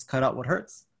hurts. Let's cut out what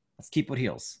hurts. Let's keep what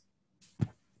heals.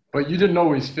 But you didn't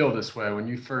always feel this way. When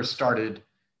you first started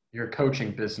your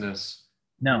coaching business,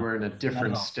 you No, were in a not at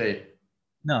different all. state.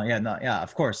 No, yeah, no, yeah,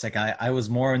 of course. Like I was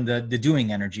more in the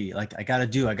doing energy. Like I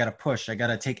gotta push, I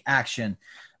gotta take action.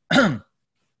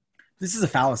 This is a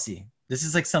fallacy. This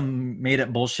is like some made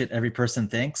up bullshit every person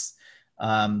thinks.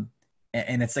 And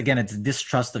it's again, it's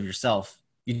distrust of yourself.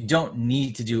 You don't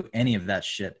need to do any of that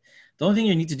shit. The only thing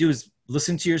you need to do is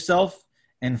listen to yourself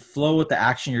and flow with the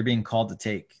action you're being called to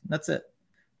take. That's it.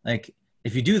 Like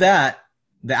if you do that,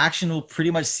 the action will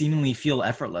pretty much seemingly feel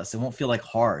effortless. It won't feel like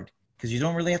hard because you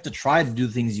don't really have to try to do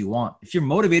the things you want. If you're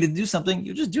motivated to do something,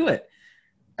 you just do it.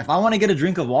 If I want to get a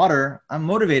drink of water, I'm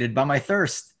motivated by my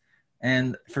thirst.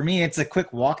 And for me, it's a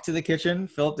quick walk to the kitchen,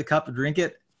 fill up the cup, drink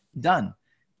it, done.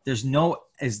 There's no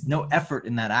effort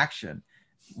in that action.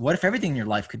 What if everything in your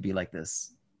life could be like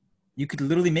this? You could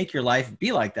literally make your life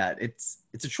be like that. It's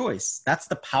a choice. That's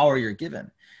the power you're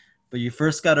given. But you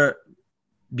first gotta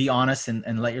be honest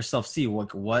and let yourself see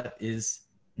what is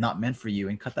not meant for you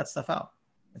and cut that stuff out.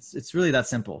 It's really that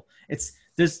simple.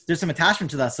 There's some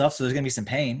attachment to that stuff, so there's gonna be some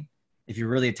pain if you're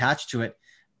really attached to it.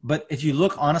 But if you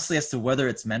look honestly as to whether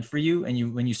it's meant for you,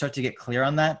 and when you start to get clear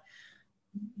on that,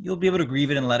 you'll be able to grieve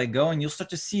it and let it go, and you'll start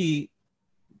to see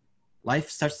life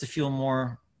starts to feel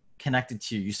more connected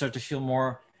to you. You start to feel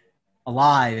more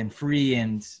alive and free,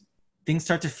 and things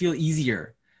start to feel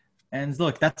easier. And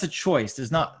look, that's a choice.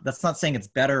 That's not saying it's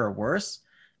better or worse.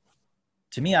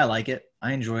 To me, I like it.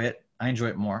 I enjoy it. I enjoy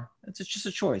it more. It's just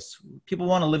a choice. People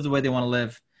want to live the way they want to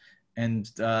live. And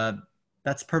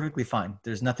that's perfectly fine.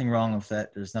 There's nothing wrong with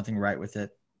it. There's nothing right with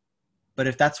it. But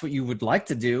if that's what you would like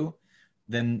to do,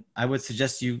 then I would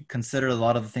suggest you consider a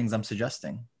lot of the things I'm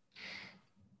suggesting.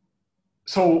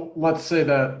 So let's say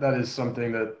that is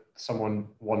something that someone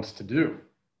wants to do.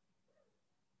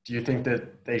 Do you think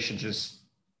that they should just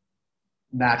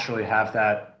naturally have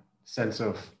that sense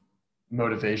of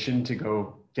motivation to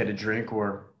go get a drink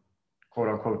or quote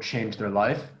unquote change their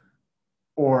life?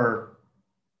 Or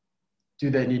do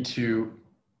they need to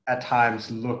at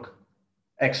times look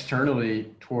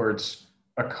externally towards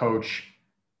a coach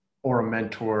or a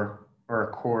mentor or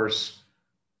a course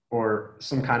or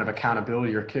some kind of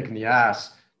accountability or kick in the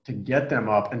ass to get them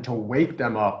up and to wake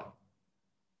them up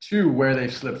to where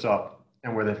they've slipped up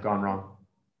and where they've gone wrong?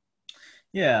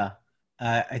 Yeah.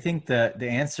 I think the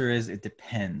answer is it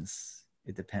depends.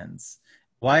 It depends.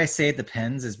 Why I say it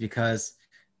depends is because,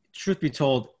 truth be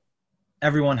told,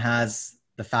 everyone has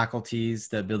the faculties,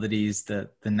 the abilities, the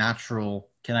natural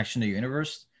connection to the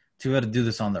universe to be able to do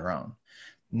this on their own.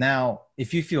 Now,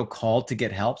 if you feel called to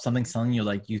get help, something's telling you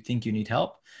like you think you need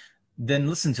help, then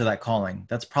listen to that calling.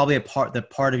 That's probably the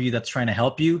part of you that's trying to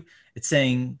help you. It's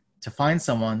saying to find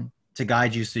someone to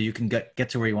guide you so you can get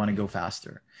to where you want to go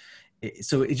faster.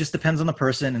 So it just depends on the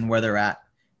person and where they're at.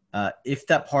 If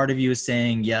that part of you is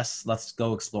saying, yes, let's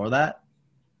go explore that,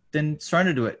 then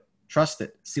surrender to it. Trust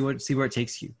it. See where it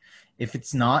takes you. If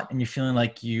it's not, and you're feeling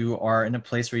like you are in a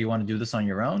place where you want to do this on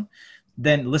your own,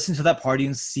 then listen to that party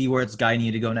and see where it's guiding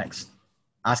you to go next.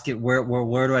 Ask it, where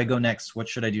do I go next? What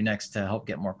should I do next to help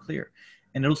get more clear?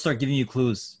 And it'll start giving you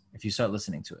clues if you start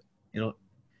listening to it.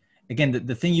 Again,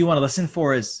 the thing you want to listen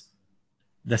for is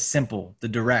the simple, the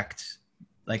direct.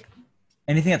 Like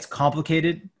anything that's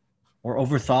complicated or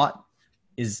overthought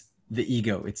is the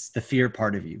ego. It's the fear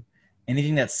part of you.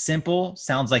 Anything that's simple,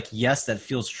 sounds like yes, that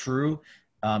feels true,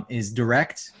 is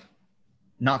direct,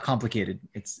 not complicated.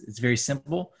 It's very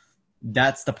simple.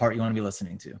 That's the part you want to be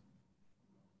listening to.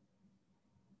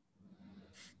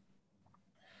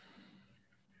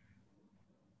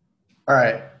 All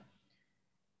right.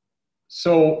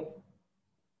 So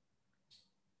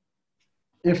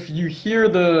if you hear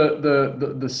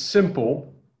the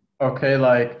simple, okay,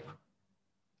 like,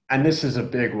 and this is a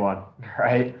big one,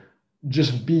 right?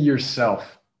 Just be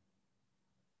yourself.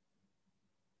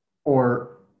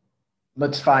 Or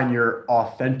let's find your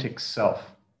authentic self.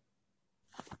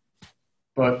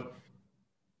 But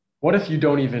what if you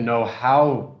don't even know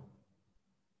how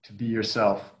to be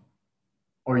yourself?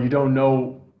 Or you don't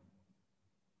know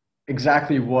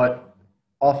exactly what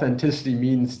authenticity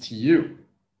means to you?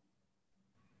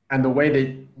 And the way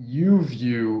that you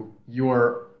view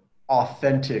your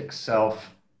authentic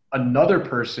self, another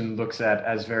person looks at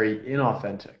as very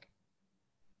inauthentic.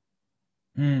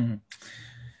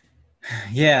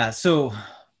 Yeah. So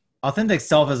authentic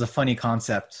self is a funny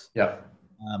concept. Yeah.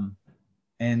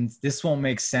 And this won't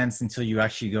make sense until you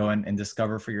actually go and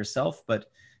discover for yourself. But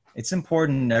it's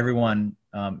important, everyone,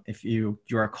 if you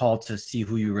are called to see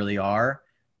who you really are,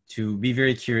 to be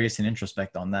very curious and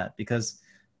introspect on that. Because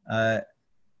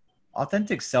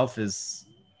authentic self there's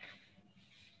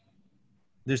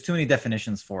too many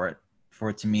definitions for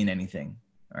it to mean anything.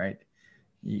 All right.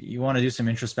 You want to do some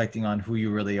introspecting on who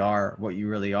you really are, what you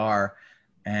really are.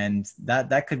 And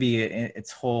that could be a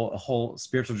whole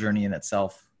spiritual journey in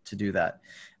itself to do that.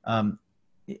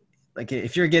 Like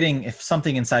if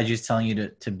something inside you is telling you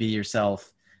to be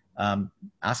yourself,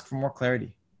 ask for more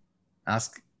clarity.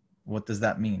 Ask, what does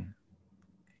that mean?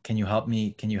 Can you help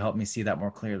me see that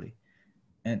more clearly?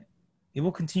 And it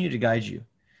will continue to guide you.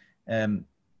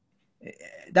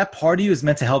 That part of you is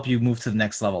meant to help you move to the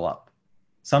next level up.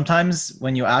 Sometimes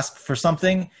when you ask for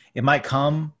something, it might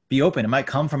be open. It might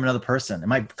come from another person. It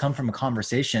might come from a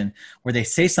conversation where they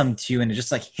say something to you and it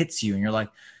just like hits you and you're like,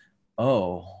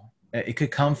 oh. It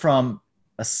could come from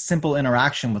a simple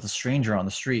interaction with a stranger on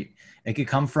the street. It could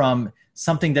come from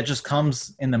something that just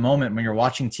comes in the moment when you're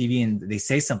watching TV and they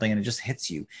say something and it just hits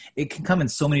you. It can come in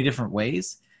so many different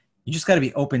ways. You just got to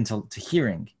be open to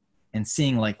hearing and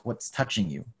seeing like what's touching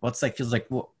you. What's like feels like,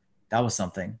 well, that was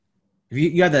something.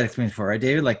 You had that experience before, right,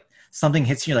 David? Like something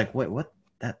hits you, you're like, wait, what?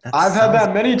 That I've had sounds.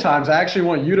 that many times. I actually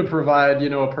want you to provide,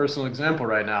 a personal example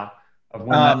right now of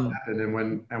when that Um,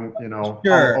 happened and I'll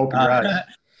sure. open your eyes.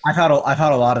 I've had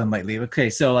a lot of them lately. Okay,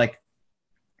 so like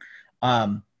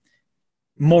um,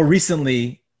 more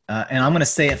recently, and I'm going to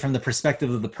say it from the perspective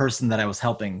of the person that I was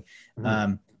helping. Mhm.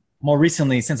 Um, More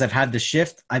recently, since I've had the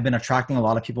shift, I've been attracting a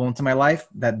lot of people into my life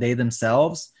that they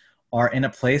themselves are in a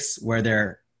place where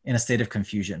they're in a state of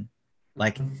confusion.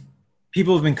 Like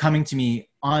people have been coming to me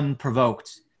unprovoked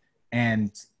and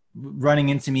running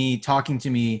into me, talking to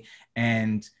me,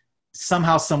 and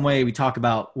somehow, some way, we talk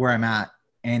about where I'm at,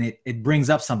 and it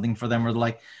brings up something for them. Where they're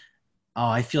like,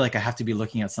 "Oh, I feel like I have to be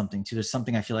looking at something too. There's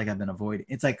something I feel like I've been avoiding."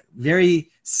 It's like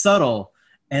very subtle,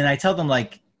 and I tell them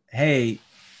like, "Hey,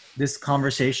 this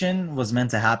conversation was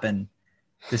meant to happen.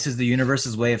 This is the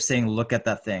universe's way of saying, look at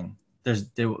that thing.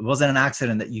 There wasn't an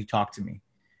accident that you talked to me.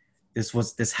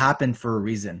 This happened for a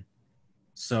reason.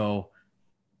 So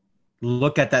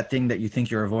look at that thing that you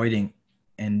think you're avoiding,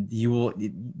 and you will.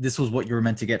 This was what you were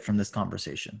meant to get from this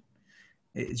conversation.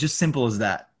 It's just simple as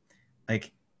that.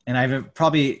 Like, and I've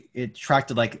probably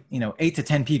attracted like 8 to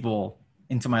 10 people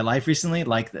into my life recently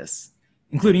like this,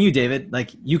 including you, David.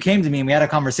 Like you came to me and we had a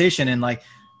conversation, and like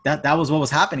that was what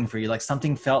was happening for you. Like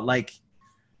something felt like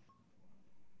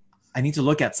I need to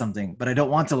look at something, but I don't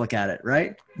want to look at it.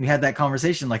 Right? We had that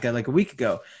conversation like a week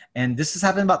ago, and this has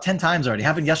happened about 10 times already. It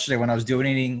happened yesterday when I was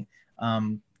donating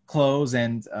clothes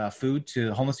and food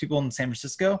to homeless people in San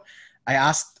Francisco. I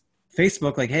asked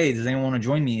Facebook like, "Hey, does anyone want to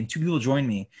join me?" And 2 people joined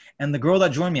me. And the girl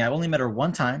that joined me, I only met her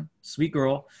one time, sweet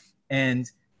girl, and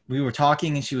we were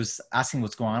talking, and she was asking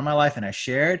what's going on in my life, and I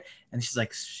shared, and she's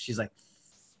like,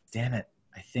 "Damn it,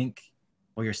 I think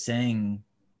what you're saying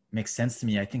makes sense to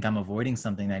me. I think I'm avoiding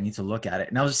something that I need to look at it."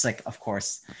 And I was just like, of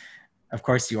course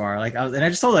you are. Like, and I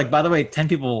just told her, like, by the way, 10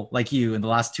 people like you in the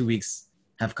last 2 weeks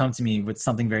have come to me with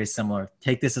something very similar.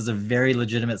 Take this as a very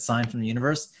legitimate sign from the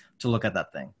universe to look at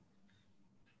that thing.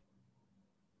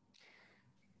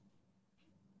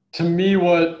 To me,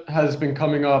 what has been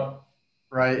coming up,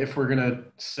 right, if we're going to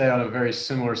stay on a very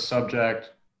similar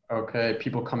subject, okay,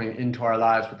 people coming into our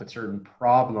lives with a certain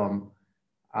problem,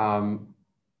 um,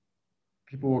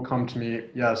 people will come to me,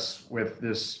 yes, with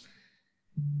this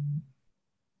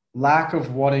lack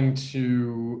of wanting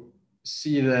to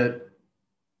see that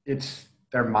it's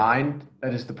their mind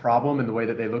that is the problem and the way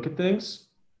that they look at things,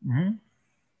 Mm-hmm.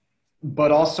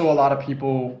 but also a lot of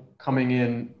people coming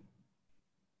in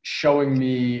showing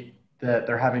me that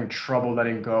they're having trouble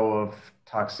letting go of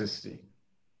toxicity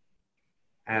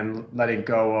and letting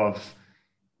go of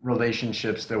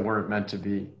relationships that weren't meant to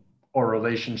be, or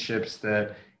relationships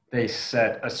that they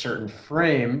set a certain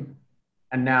frame,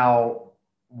 and now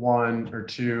 1 or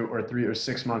 2 or 3 or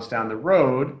 6 months down the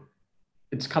road,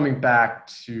 it's coming back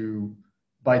to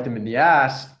bite them in the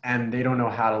ass, and they don't know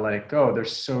how to let it go. They're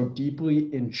so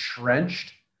deeply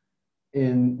entrenched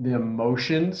in the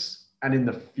emotions and in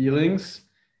the feelings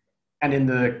and in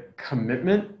the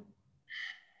commitment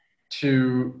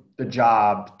to the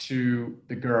job, to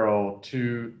the girl,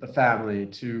 to the family,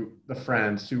 to the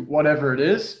friends, to whatever it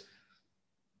is,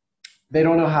 they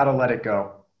don't know how to let it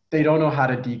go. They don't know how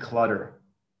to declutter.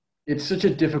 It's such a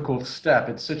difficult step.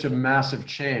 It's such a massive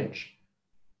change.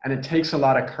 And it takes a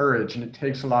lot of courage and it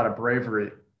takes a lot of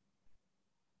bravery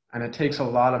and it takes a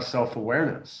lot of self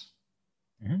awareness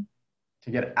Mm-hmm. to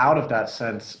get out of that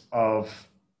sense of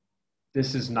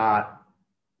this is not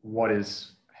what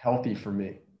is healthy for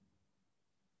me.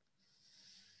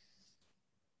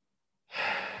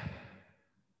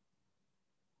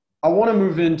 I want to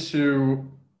move into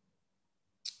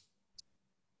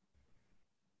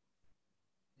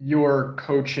your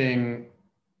coaching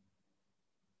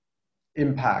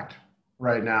impact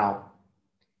right now.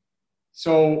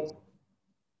 So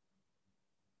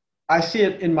I see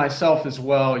it in myself as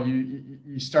well.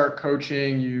 You start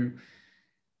coaching, you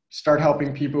start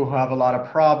helping people who have a lot of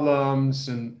problems,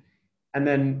 and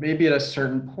then maybe at a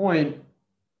certain point,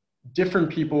 different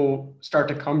people start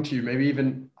to come to you, maybe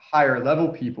even higher level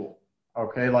people,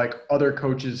 okay, like other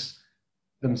coaches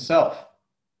themselves.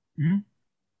 Mm-hmm.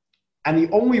 And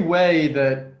the only way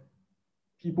that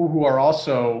people who are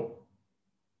also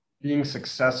being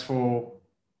successful,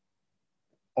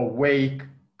 awake,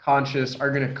 conscious are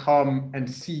going to come and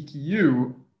seek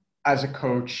you as a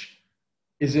coach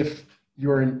is if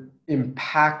you're an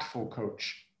impactful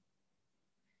coach.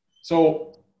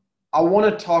 So I want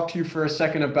to talk to you for a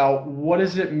second about what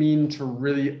does it mean to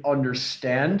really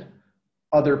understand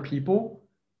other people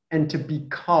and to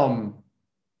become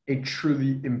a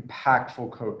truly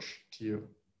impactful coach to you.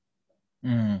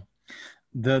 Mm.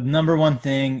 The number one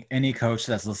thing any coach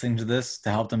that's listening to this to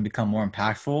help them become more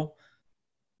impactful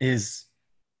is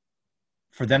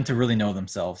for them to really know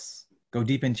themselves. Go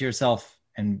deep into yourself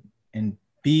and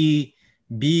be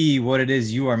what it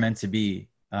is you are meant to be.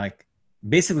 Like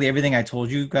basically everything I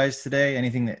told you guys today,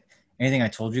 anything I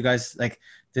told you guys, like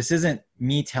this isn't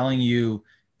me telling you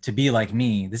to be like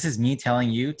me. This is me telling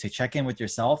you to check in with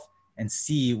yourself and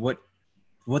see what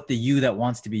the you that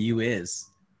wants to be you is.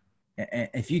 And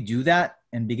if you do that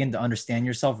and begin to understand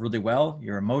yourself really well,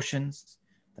 your emotions,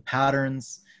 the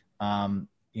patterns,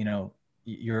 you know,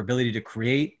 your ability to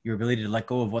create, your ability to let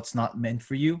go of what's not meant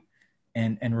for you,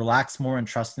 and relax more and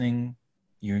trusting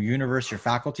your universe, your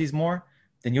faculties more,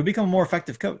 then you'll become a more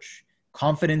effective coach.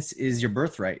 Confidence is your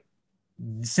birthright.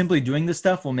 Simply doing this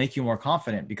stuff will make you more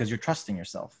confident because you're trusting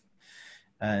yourself.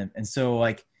 And so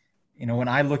like, you know, when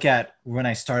I look at when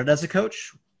I started as a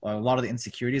coach, a lot of the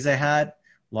insecurities I had,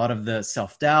 a lot of the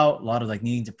self-doubt, a lot of like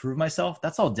needing to prove myself,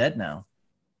 that's all dead now.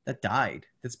 That died.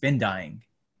 That's been dying.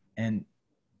 And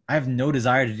I have no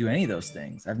desire to do any of those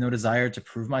things. I have no desire to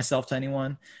prove myself to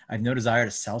anyone. I have no desire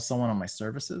to sell someone on my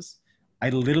services. I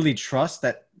literally trust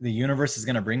that the universe is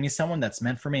going to bring me someone that's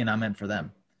meant for me and I'm meant for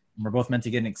them. And we're both meant to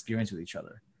get an experience with each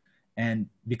other. And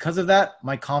because of that,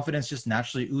 my confidence just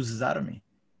naturally oozes out of me.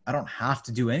 I don't have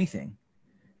to do anything.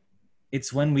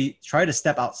 It's when we try to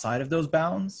step outside of those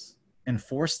bounds and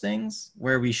force things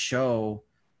where we show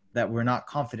that we're not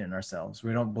confident in ourselves.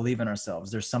 We don't believe in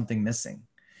ourselves. There's something missing.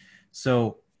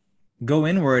 So go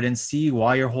inward and see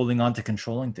why you're holding on to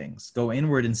controlling things. Go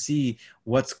inward and see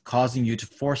what's causing you to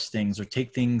force things or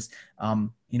take things,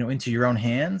 you know, into your own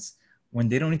hands when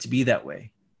they don't need to be that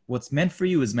way. What's meant for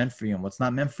you is meant for you, and what's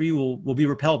not meant for you will be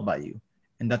repelled by you.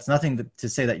 And that's nothing to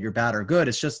say that you're bad or good.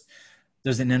 It's just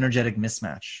there's an energetic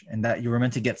mismatch, and that you were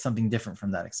meant to get something different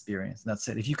from that experience. And that's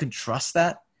it. If you can trust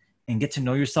that and get to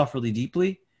know yourself really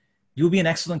deeply, you'll be an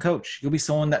excellent coach. You'll be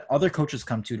someone that other coaches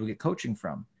come to get coaching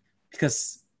from,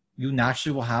 because you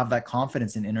naturally will have that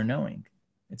confidence in inner knowing.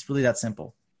 It's really that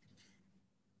simple.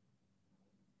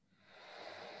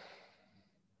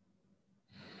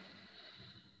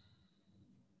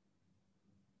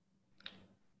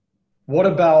 What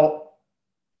about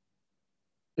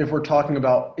if we're talking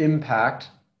about impact?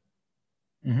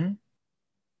 Mm-hmm.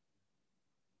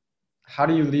 How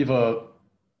do you leave a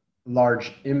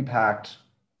large impact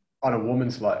on a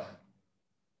woman's life,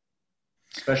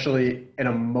 especially an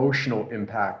emotional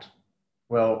impact?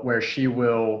 Well, where she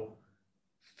will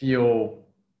feel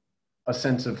a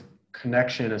sense of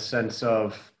connection, a sense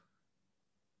of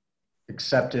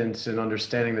acceptance and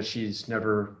understanding that she's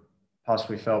never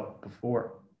possibly felt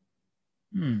before.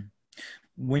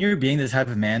 When you're being the type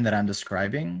of man that I'm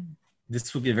describing,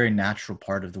 this will be a very natural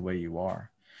part of the way you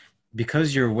are.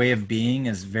 Because your way of being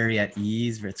is very at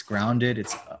ease, it's grounded,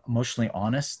 it's emotionally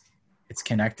honest, it's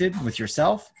connected with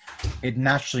yourself, it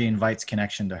naturally invites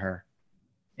connection to her.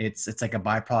 It's like a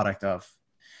byproduct of.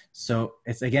 So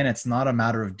it's not a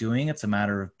matter of doing, it's a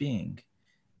matter of being.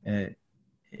 Uh,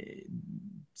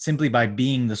 Simply by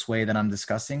being this way that I'm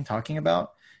talking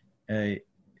about,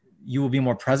 you will be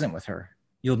more present with her.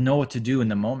 You'll know what to do in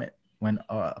the moment when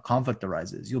a conflict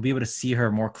arises. You'll be able to see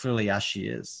her more clearly as she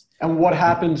is. And what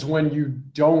happens when you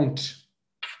don't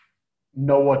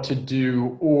know what to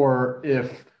do, or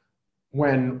if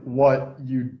when what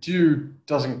you do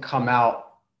doesn't come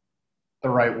out the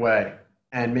right way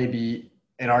and maybe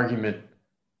an argument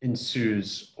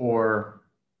ensues, or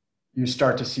you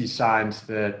start to see signs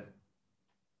that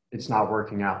it's not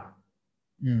working out?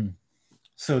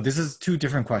 So this is two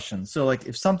different questions. So like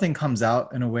if something comes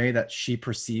out in a way that she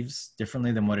perceives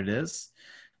differently than what it is,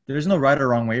 there's no right or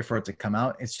wrong way for it to come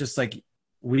out. It's just like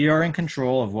we are in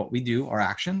control of what we do, our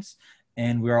actions,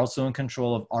 and we're also in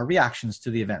control of our reactions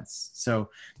to the events. So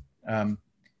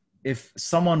if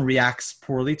someone reacts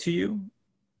poorly to you,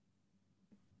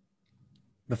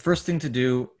 the first thing to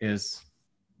do is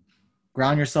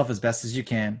ground yourself as best as you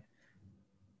can.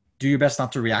 Do your best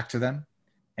not to react to them,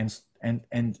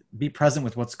 and be present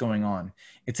with what's going on.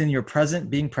 It's in your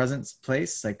being present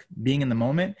place, like being in the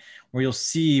moment, where you'll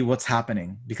see what's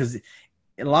happening. Because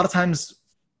a lot of times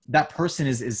that person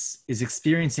is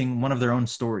experiencing one of their own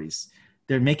stories.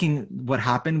 They're making what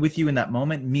happened with you in that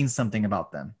moment mean something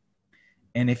about them.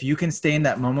 And if you can stay in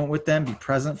that moment with them, be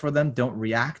present for them, don't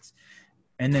react,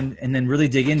 and then really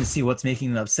dig in to see what's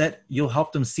making them upset, you'll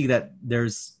help them see that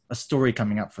there's a story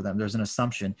coming up for them. There's an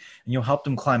assumption, and you'll help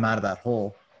them climb out of that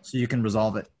hole so you can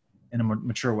resolve it in a more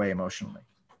mature way emotionally.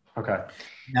 Okay.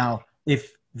 Now,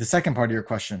 if the second part of your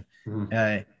question,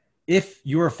 if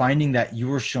you are finding that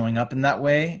you are showing up in that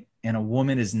way and a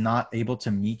woman is not able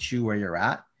to meet you where you're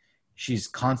at, She's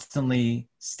constantly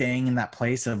staying in that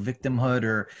place of victimhood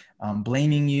or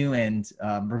blaming you. And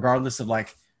regardless of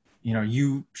like,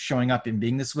 you showing up and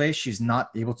being this way, she's not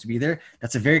able to be there.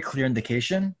 That's a very clear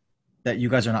indication that you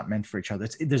guys are not meant for each other.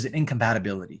 There's an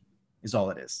incompatibility is all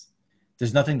it is.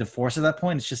 There's nothing to force at that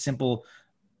point. It's just simple.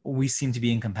 We seem to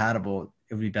be incompatible.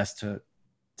 It would be best to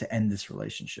end this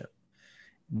relationship.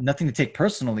 Nothing to take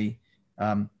personally.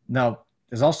 Now,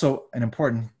 there's also an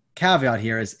important caveat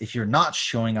here is if you're not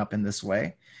showing up in this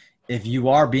way, if you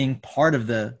are being part of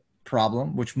the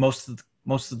problem, which most of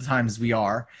the times we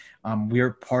are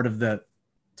part of the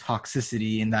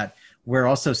toxicity in that we're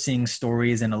also seeing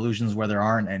stories and illusions where there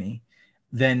aren't any,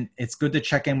 then it's good to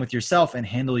check in with yourself and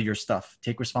handle your stuff.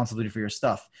 Take responsibility for your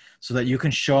stuff so that you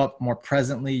can show up more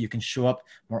presently. You can show up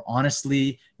more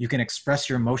honestly. You can express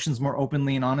your emotions more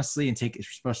openly and honestly and take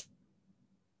express.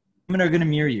 Women are going to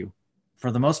mirror you. For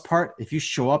the most part, if you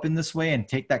show up in this way and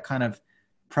take that kind of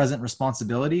present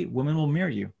responsibility, women will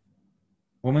mirror you.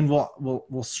 Women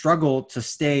will struggle to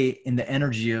stay in the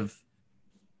energy of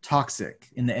toxic,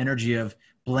 in the energy of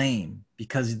blame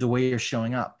because of the way you're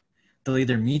showing up. They'll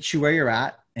either meet you where you're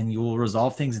at and you will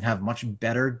resolve things and have much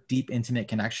better, deep, intimate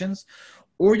connections,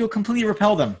 or you'll completely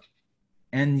repel them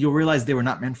and you'll realize they were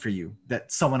not meant for you,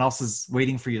 that someone else is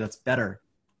waiting for you that's better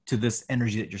to this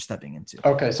energy that you're stepping into.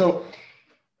 Okay, so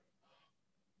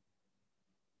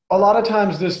a lot of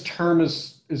times this term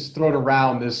is thrown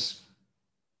around, this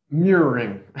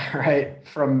mirroring, right?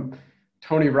 From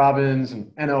Tony Robbins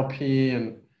and NLP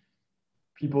and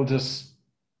people just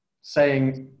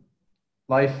saying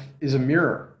life is a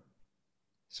mirror.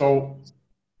 So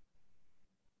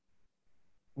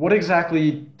what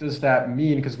exactly does that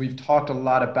mean? Because we've talked a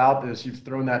lot about this. You've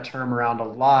thrown that term around a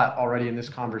lot already in this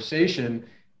conversation,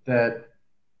 that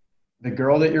the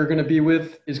girl that you're going to be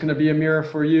with is going to be a mirror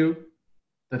for you.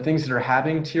 The things that are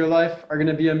happening to your life are going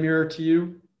to be a mirror to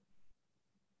you.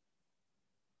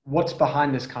 What's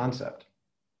behind this concept?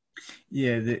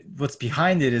 Yeah, what's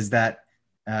behind it is that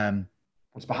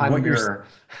what's behind the mirror?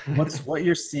 what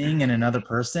you're seeing in another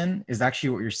person is actually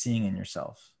what you're seeing in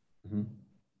yourself. Mm-hmm.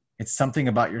 It's something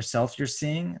about yourself you're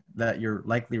seeing that you're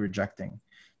likely rejecting.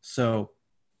 So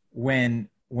when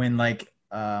like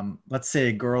let's say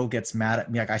a girl gets mad at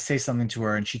me, like I say something to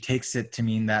her and she takes it to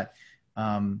mean that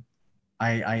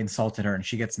I insulted her and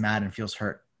she gets mad and feels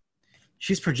hurt.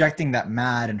 She's projecting that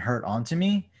mad and hurt onto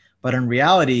me, but in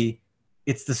reality,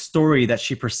 it's the story that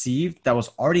she perceived that was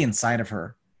already inside of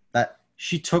her, that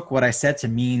she took what I said to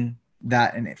mean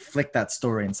that, and it flicked that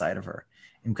story inside of her.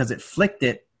 And because it flicked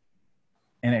it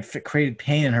and it created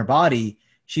pain in her body,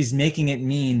 she's making it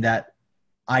mean that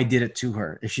I did it to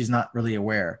her if she's not really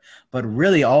aware. But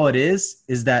really all it is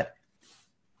that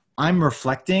I'm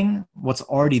reflecting what's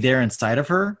already there inside of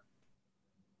her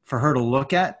for her to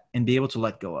look at and be able to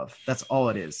let go of. That's all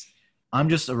it is. I'm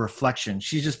just a reflection.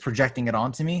 She's just projecting it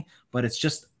onto me, but it's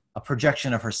just a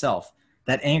projection of herself.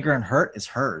 That anger and hurt is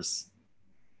hers.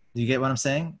 Do you get what I'm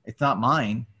saying? It's not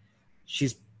mine.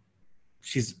 She's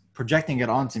projecting it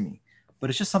onto me, but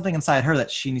it's just something inside her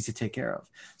that she needs to take care of.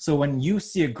 So when you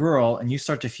see a girl and you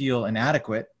start to feel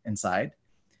inadequate inside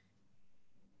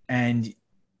and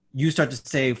you start to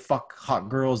say, fuck hot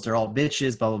girls, they're all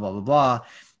bitches, blah, blah, blah, blah, blah,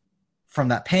 from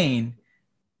that pain,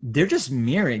 they're just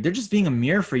mirroring. They're just being a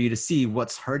mirror for you to see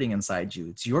what's hurting inside you.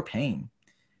 It's your pain.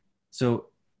 So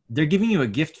they're giving you a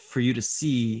gift for you to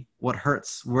see what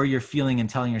hurts, where you're feeling and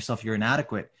telling yourself you're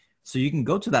inadequate. So you can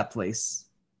go to that place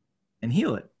and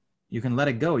heal it. You can let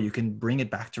it go. You can bring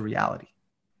it back to reality.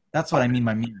 That's what I mean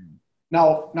by mirroring.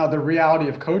 Now the reality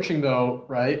of coaching though,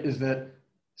 right, is that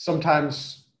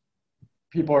sometimes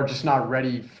people are just not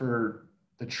ready for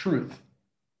the truth.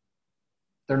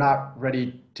 They're not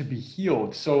ready to be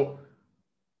healed. So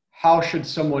how should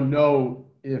someone know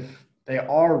if they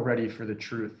are ready for the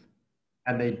truth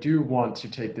and they do want to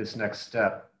take this next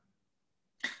step?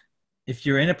 If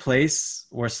you're in a place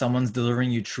where someone's delivering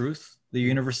you truth, the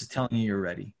universe is telling you you're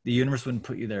ready. The universe wouldn't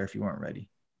put you there if you weren't ready.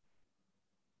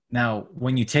 Now,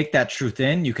 when you take that truth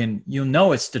in, you'll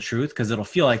know it's the truth because it'll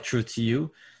feel like truth to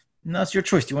you. And that's your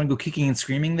choice. Do you want to go kicking and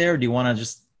screaming there? Or do you want to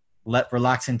just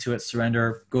relax into it,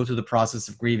 surrender, go through the process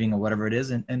of grieving or whatever it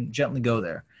is and gently go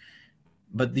there?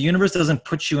 But the universe doesn't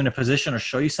put you in a position or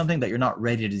show you something that you're not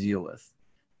ready to deal with.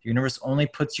 The universe only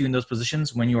puts you in those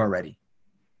positions when you are ready.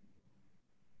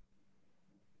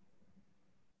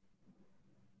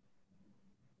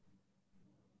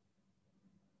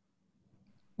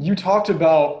 You talked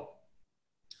about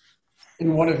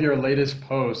in one of your latest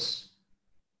posts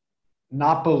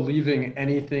not believing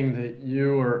anything that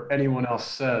you or anyone else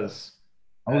says.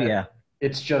 Oh, yeah.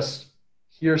 It's just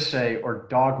hearsay or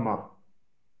dogma.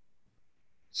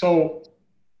 So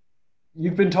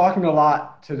you've been talking a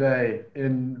lot today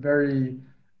in very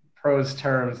prose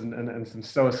terms and some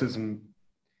stoicism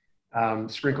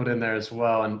sprinkled in there as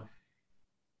well.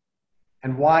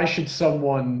 And why should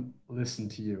someone listen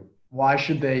to you? Why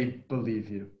should they believe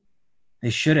you? They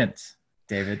shouldn't,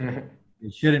 David. They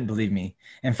shouldn't believe me.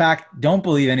 In fact, don't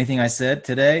believe anything I said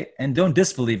today and don't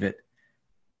disbelieve it.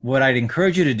 What I'd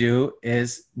encourage you to do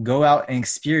is go out and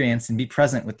experience and be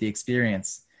present with the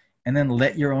experience, and then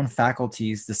let your own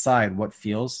faculties decide what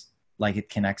feels like it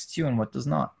connects to you and what does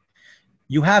not.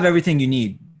 You have everything you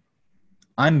need.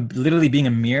 I'm literally being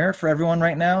a mirror for everyone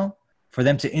right now, for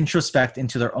them to introspect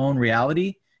into their own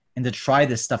reality and to try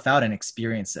this stuff out and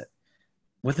experience it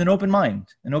with an open mind,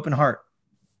 an open heart.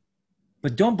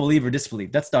 But don't believe or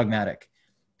disbelieve. That's dogmatic.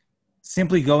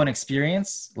 Simply go and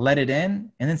experience, let it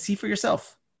in, and then see for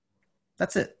yourself.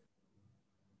 That's it.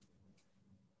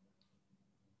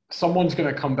 Someone's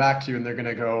going to come back to you and they're going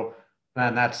to go,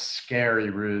 man, that's scary,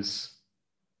 Ruse.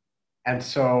 And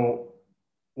so,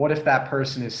 what if that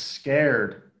person is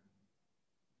scared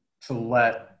to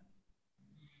let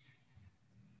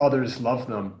others love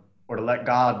them, or to let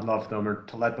God love them, or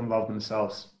to let them love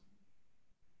themselves?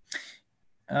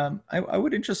 I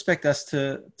would introspect as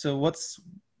to what's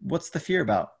the fear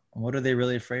about? What are they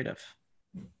really afraid of?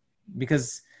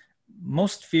 Because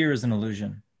most fear is an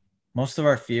illusion. Most of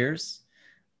our fears,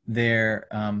 they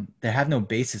have no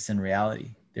basis in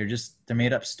reality. They're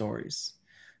made up stories.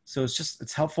 So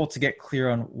it's helpful to get clear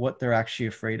on what they're actually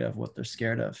afraid of, what they're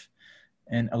scared of.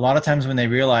 And a lot of times when they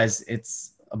realize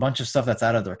it's a bunch of stuff that's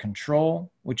out of their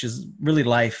control, which is really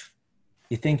life,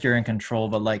 you think you're in control,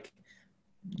 but like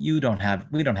we don't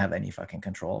have any fucking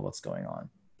control of what's going on.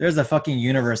 There's a fucking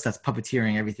universe that's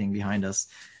puppeteering everything behind us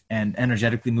and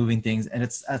energetically moving things. And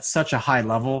it's at such a high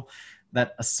level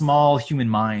that a small human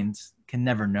mind can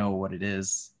never know what it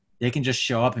is. They can just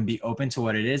show up and be open to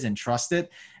what it is and trust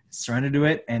it, surrender to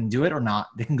it and do it or not.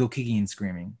 They can go kicking and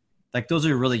screaming. Like those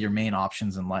are really your main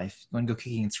options in life. You want to go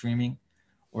kicking and screaming,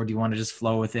 or do you want to just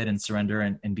flow with it and surrender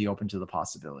and be open to the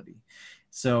possibility?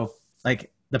 So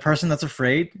like the person that's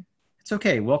afraid, it's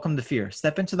okay. Welcome to fear.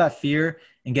 Step into that fear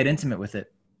and get intimate with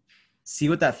it. See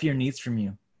what that fear needs from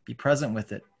you. Be present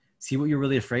with it. See what you're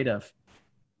really afraid of.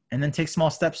 And then take small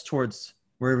steps towards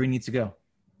wherever you need to go.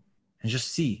 And just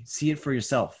see it for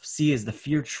yourself. See, is the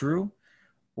fear true,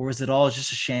 or is it all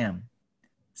just a sham?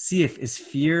 See is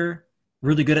fear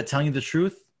really good at telling you the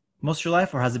truth most of your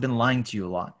life, or has it been lying to you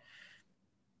a lot?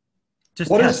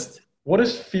 Just test. What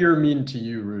does fear mean to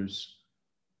you, Ruse?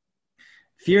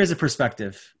 Fear is a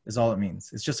perspective, is all it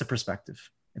means. It's just a perspective.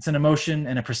 It's an emotion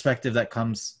and a perspective that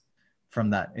comes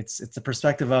from that. It's a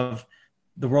perspective of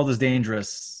the world is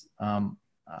dangerous.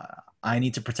 I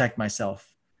need to protect myself.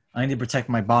 I need to protect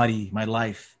my body, my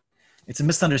life. It's a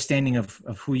misunderstanding of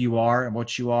who you are and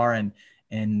what you are, and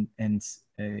it's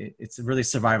a really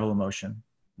survival emotion.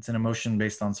 It's an emotion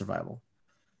based on survival.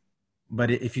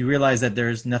 But if you realize that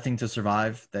there's nothing to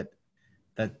survive, that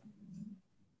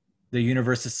the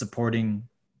universe is supporting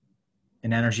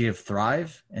an energy of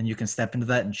thrive, and you can step into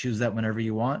that and choose that whenever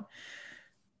you want,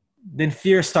 then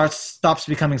fear stops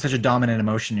becoming such a dominant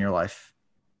emotion in your life.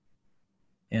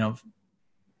 You know,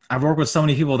 I've worked with so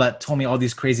many people that told me all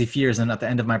these crazy fears, and at the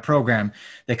end of my program,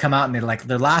 they come out and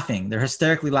they're laughing. They're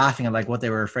hysterically laughing at like what they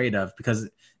were afraid of, because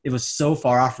it was so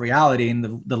far off reality,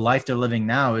 and the life they're living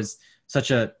now is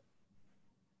such a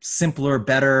simpler,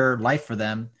 better life for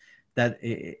them that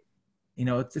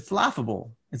it's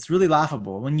laughable. It's really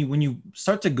laughable when you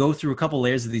start to go through a couple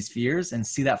layers of these fears and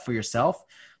see that for yourself.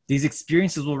 These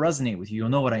experiences will resonate with you. You'll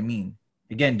know what I mean.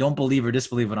 Again, don't believe or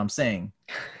disbelieve what I'm saying.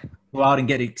 Go out and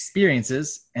get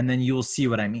experiences, and then you will see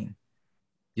what I mean.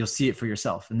 You'll see it for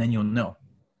yourself, and then you'll know.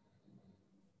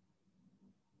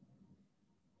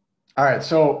 All right,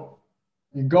 so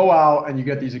you go out and you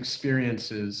get these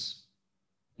experiences.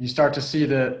 You start to see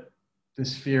that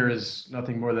this fear is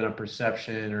nothing more than a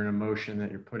perception or an emotion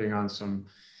that you're putting on some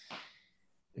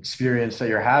experience that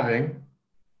you're having.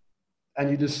 And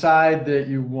you decide that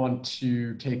you want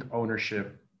to take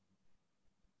ownership.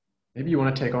 Maybe you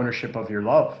want to take ownership of your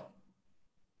love.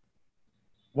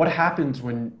 What happens,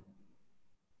 and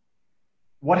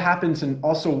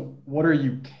also what are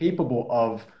you capable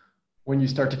of when you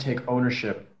start to take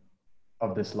ownership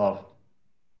of this love?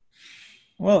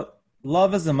 Well,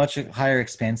 love is a much higher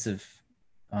expansive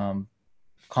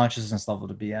consciousness level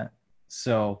to be at.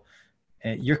 So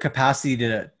your capacity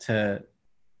to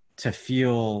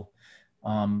feel,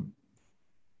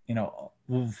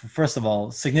 first of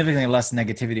all, significantly less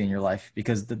negativity in your life,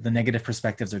 because the negative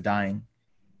perspectives are dying.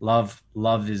 Love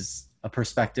is a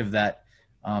perspective that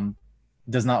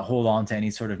does not hold on to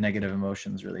any sort of negative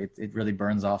emotions. Really, it really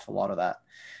burns off a lot of that.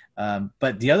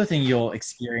 But the other thing you'll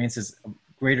experience is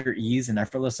greater ease and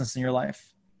effortlessness in your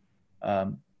life,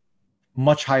 um,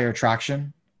 much higher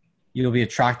attraction. You'll be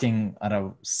attracting at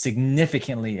a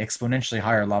significantly exponentially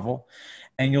higher level,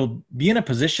 and you'll be in a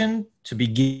position to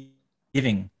be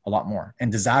giving a lot more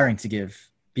and desiring to give,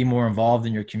 be more involved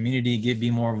in your community, be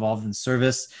more involved in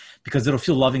service, because it'll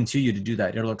feel loving to you to do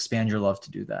that. It'll expand your love to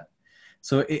do that.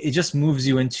 So it just moves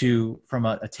you into from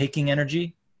a taking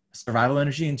energy, survival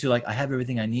energy, into like, I have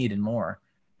everything I need and more.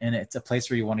 And it's a place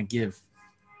where you want to give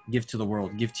to the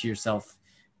world, give to yourself.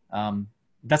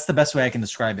 That's the best way I can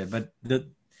describe it. But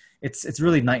it's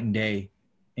really night and day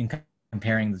in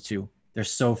comparing the two. They're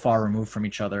so far removed from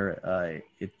each other.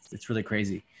 It's really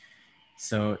crazy.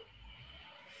 So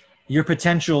your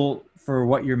potential for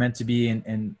what you're meant to be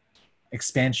and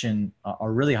expansion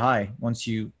are really high once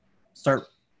you start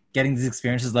getting these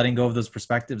experiences, letting go of those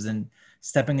perspectives, and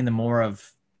stepping into more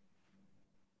of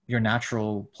your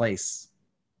natural place.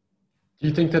 Do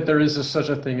you think that there is such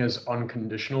a thing as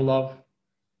unconditional love?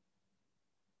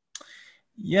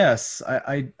 Yes,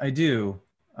 I do.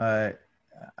 I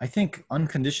think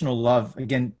unconditional love,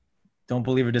 again, don't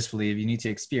believe or disbelieve, you need to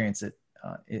experience it,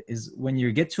 is when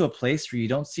you get to a place where you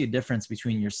don't see a difference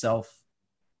between yourself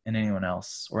and anyone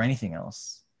else or anything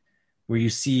else, where you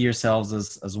see yourselves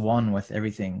as one with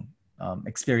everything,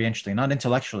 experientially, not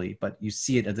intellectually, but you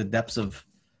see it at the depths of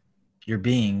your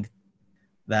being,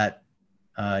 that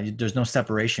there's no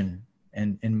separation.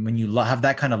 And when you have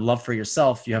that kind of love for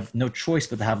yourself, you have no choice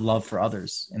but to have love for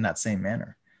others in that same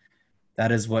manner.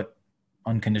 That is what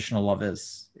unconditional love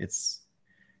is.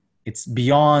 It's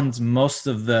beyond most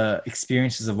of the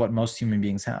experiences of what most human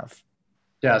beings have.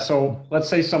 Yeah. So let's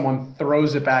say someone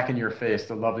throws it back in your face,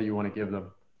 the love that you want to give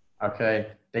them.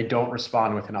 Okay. They don't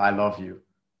respond with an I love you.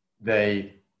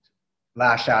 They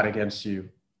lash out against you,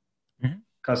 Mhm.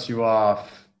 cuss you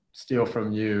off, steal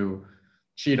from you,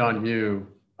 cheat on you.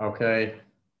 Okay.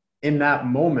 In that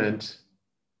moment,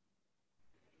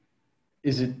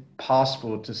 is it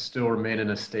possible to still remain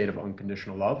in a state of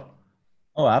unconditional love?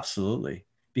 Oh, absolutely.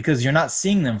 Because you're not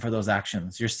seeing them for those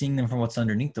actions. You're seeing them from what's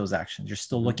underneath those actions. You're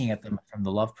still Mhm. looking at them from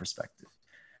the love perspective.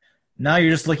 Now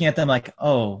you're just looking at them like,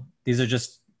 oh, these are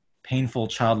just painful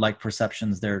childlike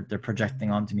perceptions they're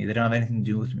projecting onto me. They don't have anything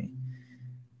to do with me.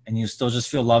 And you still just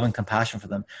feel love and compassion for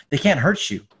them. They can't hurt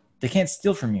you. They can't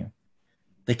steal from you.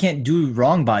 They can't do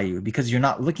wrong by you because you're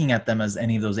not looking at them as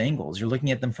any of those angles. You're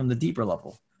looking at them from the deeper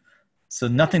level. So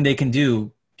nothing they can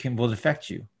do will affect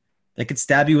you. They could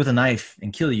stab you with a knife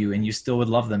and kill you, and you still would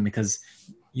love them because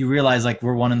you realize like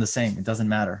we're one and the same. It doesn't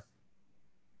matter.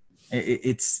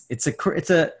 It's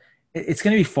going to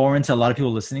be foreign to a lot of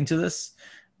people listening to this.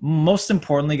 Most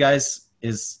importantly, guys,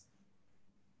 is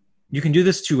you can do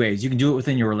this two ways. You can do it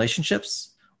within your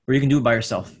relationships, or you can do it by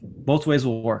yourself. Both ways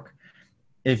will work.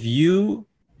 If you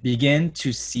begin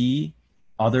to see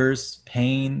others'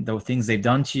 pain, the things they've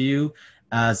done to you,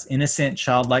 as innocent,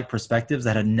 childlike perspectives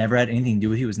that had never had anything to do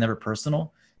with you, it was never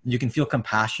personal, you can feel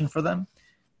compassion for them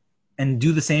and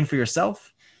do the same for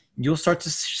yourself, you'll start to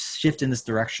shift in this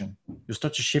direction. You'll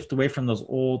start to shift away from those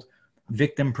old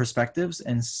victim perspectives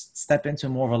and step into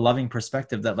more of a loving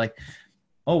perspective that like,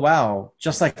 oh, wow,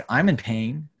 just like I'm in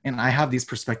pain and I have these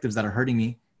perspectives that are hurting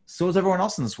me, so is everyone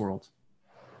else in this world.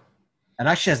 It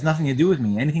actually has nothing to do with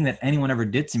me. Anything that anyone ever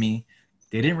did to me,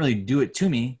 they didn't really do it to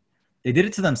me. They did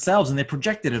it to themselves and they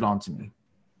projected it onto me.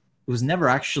 It was never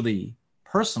actually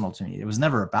personal to me. It was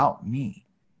never about me.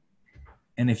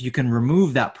 And if you can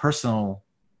remove that personal,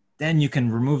 then you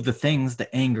can remove the things,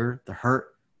 the anger, the hurt,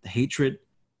 the hatred,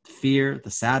 the fear,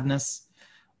 the sadness,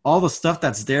 all the stuff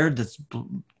that's there that's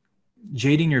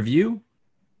jading your view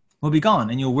will be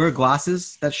gone. And you'll wear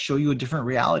glasses that show you a different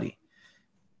reality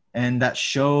and that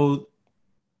show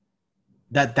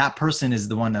that that person is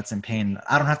the one that's in pain.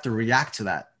 I don't have to react to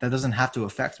that. That doesn't have to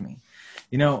affect me.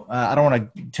 I don't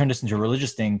want to turn this into a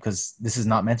religious thing because this is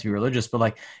not meant to be religious, but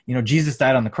like, Jesus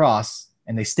died on the cross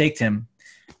and they staked him.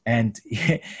 And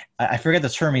I forget the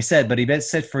term he said, but he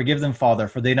said, "Forgive them, Father,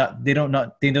 for they don't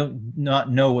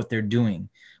not know what they're doing."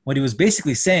 What he was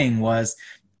basically saying was,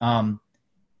 don't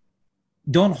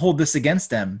hold this against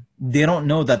them. They don't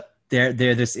know that they're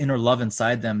this inner love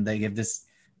inside them. They have this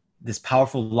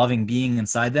powerful, loving being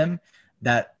inside them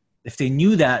that if they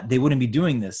knew that, they wouldn't be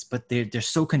doing this. But they're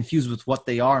so confused with what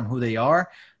they are and who they are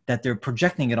that they're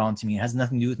projecting it onto me. It has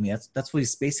nothing to do with me. That's what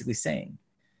he's basically saying.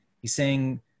 He's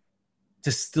saying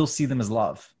to still see them as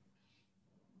love.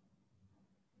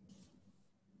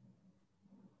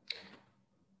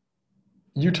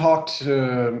 You talked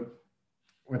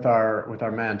with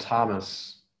our man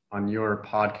Thomas on your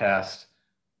podcast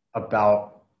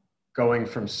about going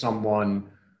from someone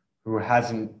who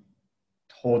hasn't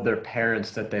told their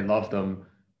parents that they love them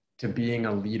to being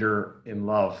a leader in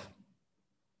love.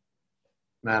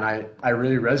 Man, I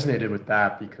really resonated with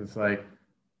that because like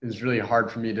it was really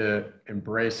hard for me to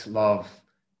embrace love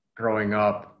growing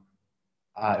up.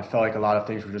 It felt like a lot of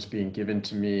things were just being given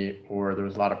to me, or there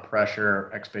was a lot of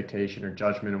pressure, expectation, or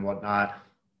judgment and whatnot.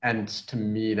 And to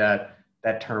me, that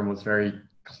term was very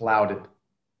clouded.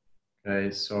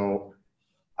 Okay, so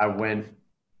I went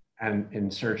and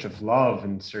in search of love,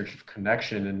 in search of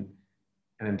connection,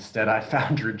 and instead I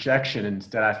found rejection.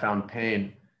 Instead, I found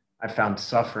pain. I found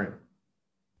suffering,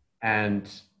 and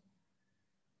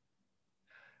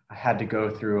I had to go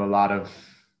through a lot of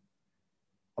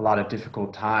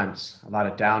difficult times, a lot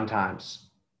of down times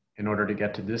in order to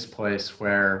get to this place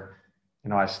where,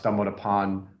 I stumbled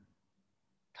upon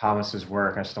Thomas's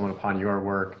work, I stumbled upon your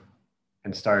work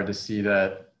and started to see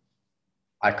that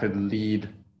I could lead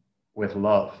with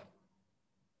love.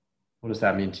 What does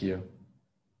that mean to you?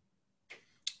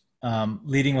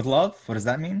 Leading with love, what does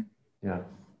that mean? Yeah.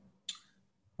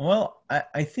 Well,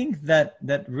 I think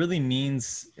that really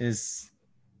means is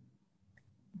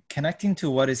connecting to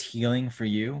what is healing for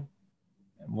you,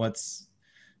 what's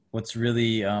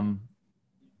really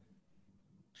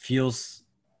feels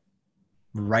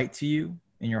right to you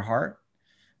in your heart,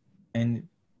 and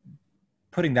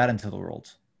putting that into the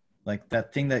world. Like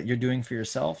that thing that you're doing for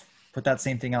yourself, put that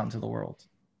same thing out into the world.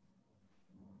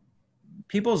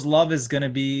 People's love is going to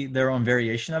be their own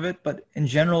variation of it, but in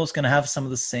general, it's going to have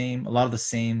a lot of the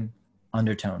same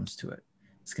undertones to it.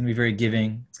 It's going to be very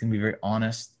giving. It's going to be very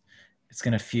honest. It's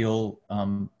going to feel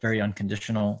very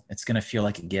unconditional. It's going to feel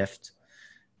like a gift.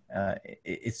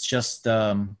 It's just,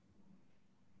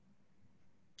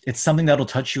 it's something that'll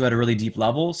touch you at a really deep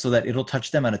level, so that it'll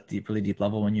touch them at a really deep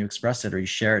level when you express it or you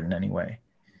share it in any way.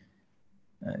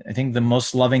 I think the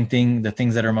most loving thing, the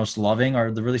things that are most loving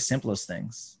are the really simplest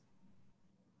things.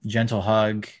 Gentle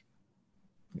hug,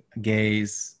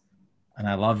 gaze, and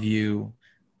I love you.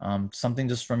 Something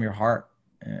just from your heart,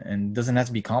 and doesn't have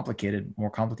to be complicated,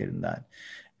 more complicated than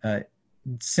that.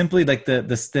 Simply like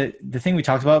the thing we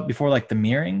talked about before, like the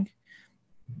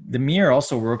mirror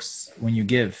also works when you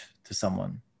give to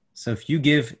someone. So if you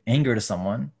give anger to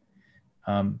someone,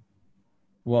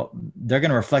 well, they're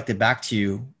going to reflect it back to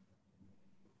you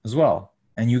as well.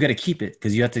 And you got to keep it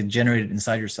because you have to generate it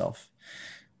inside yourself.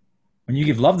 When you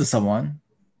give love to someone,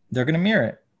 they're going to mirror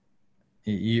it.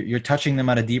 You're touching them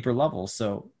at a deeper level.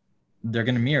 So they're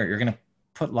going to mirror it. You're going to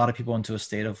put a lot of people into a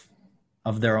state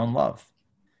of their own love.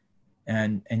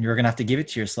 And you're going to have to give it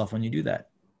to yourself when you do that.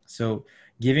 So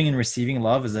giving and receiving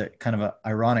love is a kind of an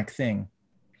ironic thing.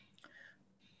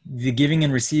 The giving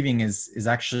and receiving is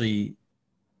actually,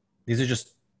 these are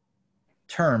just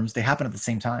terms. They happen at the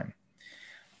same time.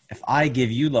 If I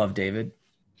give you love, David,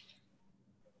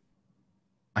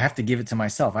 I have to give it to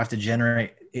myself. I have to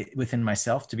generate it within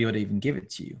myself to be able to even give it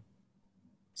to you.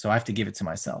 So I have to give it to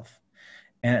myself.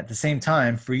 And at the same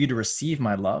time, for you to receive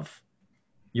my love,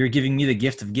 you're giving me the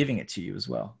gift of giving it to you as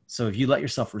well. So if you let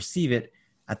yourself receive it,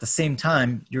 at the same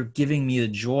time, you're giving me the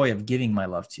joy of giving my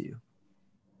love to you.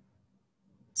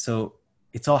 So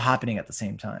it's all happening at the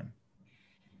same time.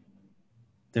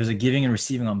 There's a giving and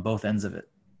receiving on both ends of it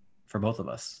for both of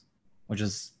us, which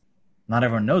is, not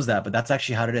everyone knows that, but that's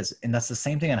actually how it is. And that's the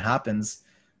same thing that happens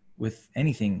with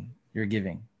anything you're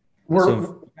giving.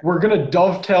 We're going to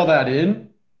dovetail that in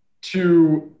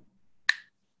to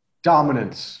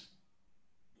dominance.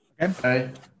 Okay.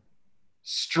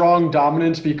 Strong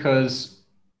dominance, because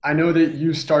I know that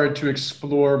you started to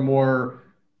explore more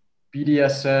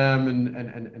BDSM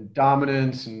and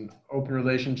dominance and open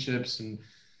relationships, and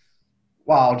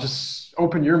wow, just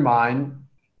open your mind.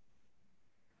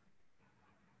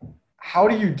 How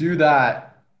do you do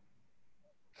that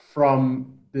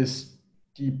from this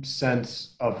deep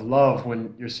sense of love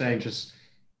when you're saying just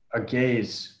a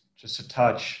gaze, just a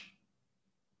touch,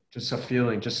 just a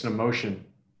feeling, just an emotion?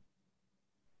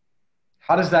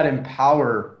 How does that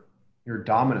empower your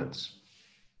dominance?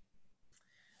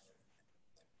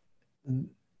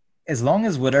 As long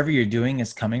as whatever you're doing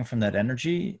is coming from that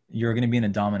energy, you're going to be in a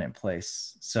dominant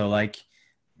place. So like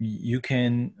you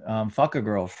can fuck a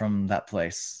girl from that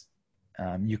place.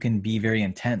 You can be very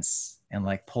intense and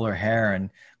like pull her hair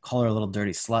and call her a little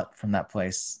dirty slut from that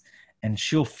place. And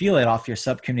she'll feel it off your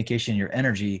subcommunication, your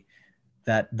energy,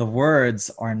 that the words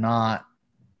are not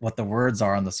what the words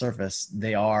are on the surface.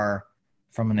 They are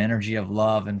from an energy of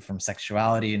love and from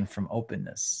sexuality and from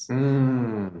openness. You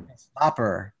can stop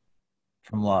her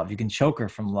from love. You can choke her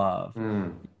from love.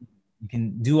 You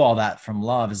can do all that from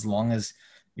love as long as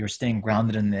you're staying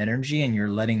grounded in the energy, and you're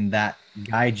letting that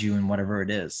guide you in whatever it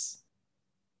is.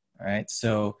 All right.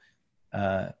 So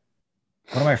one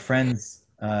of my friends,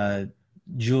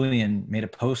 Julian, made a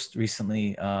post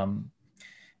recently, and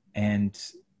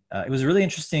it was a really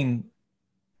interesting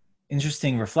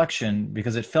reflection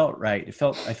because it felt right.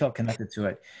 I felt connected to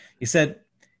it. He said,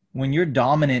 when you're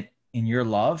dominant in your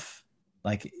love,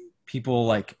 like people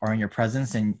like are in your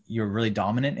presence and you're really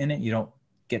dominant in it, you don't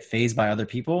get fazed by other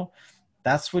people.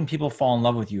 That's when people fall in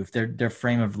love with you. If their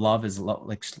frame of love is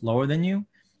like lower than you,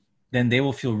 then they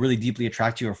will feel really deeply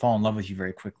attracted to you or fall in love with you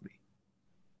very quickly.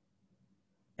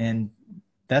 And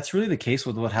that's really the case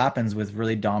with what happens with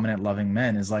really dominant, loving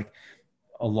men is like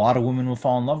a lot of women will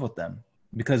fall in love with them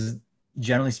because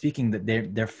generally speaking that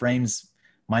their frames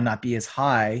might not be as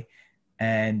high.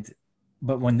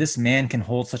 But when this man can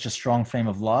hold such a strong frame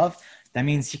of love, that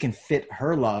means he can fit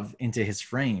her love into his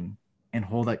frame and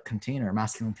hold that container,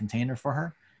 masculine container for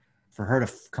her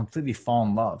to completely fall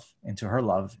in love into her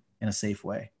love in a safe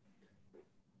way.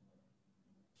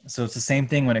 So it's the same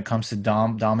thing when it comes to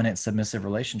dominant submissive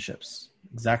relationships.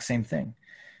 Exact same thing.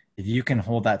 If you can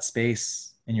hold that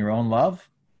space in your own love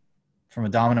from a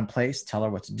dominant place, tell her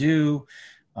what to do,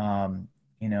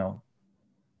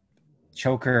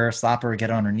 choke her, slap her,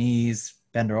 get on her knees,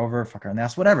 bend her over, fuck her in the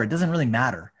ass, whatever. It doesn't really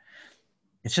matter.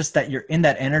 It's just that you're in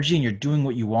that energy and you're doing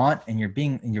what you want and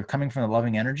you're coming from the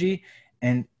loving energy,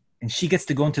 and she gets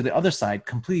to go into the other side,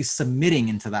 completely submitting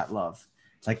into that love,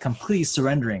 like completely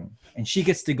surrendering. And she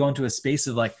gets to go into a space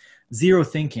of like zero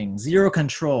thinking, zero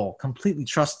control, completely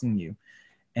trusting you.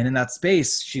 And in that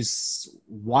space, she's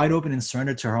wide open and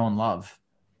surrendered to her own love.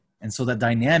 And so that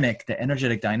dynamic, the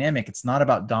energetic dynamic, it's not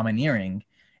about domineering.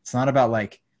 It's not about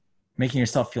like making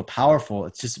yourself feel powerful.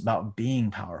 It's just about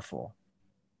being powerful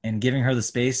and giving her the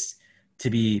space to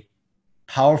be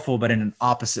powerful, but in an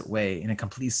opposite way, in a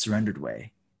completely surrendered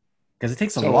way. Because it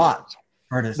takes a lot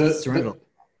for her to surrender.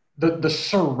 The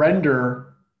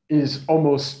surrender is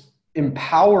almost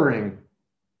empowering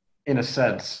in a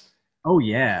sense. Oh,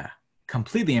 yeah.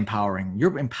 Completely empowering.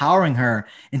 You're empowering her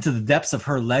into the depths of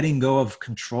her letting go of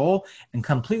control and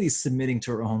completely submitting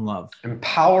to her own love.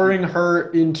 Empowering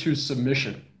her into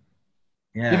submission.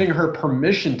 Yeah. Giving her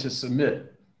permission to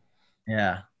submit.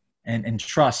 Yeah. And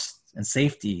trust and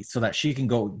safety so that she can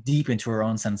go deep into her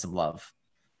own sense of love.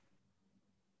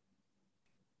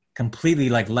 Completely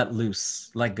like let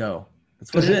loose, let go.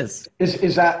 That's what it is.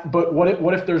 Is that, but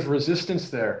what if there's resistance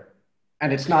there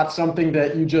and it's not something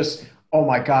that you just, oh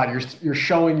my God, you're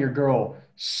showing your girl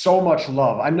so much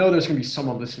love. I know there's going to be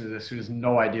someone listening to this who has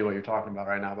no idea what you're talking about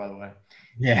right now, by the way.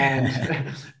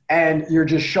 Yeah. And you're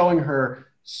just showing her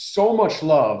so much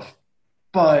love,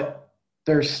 but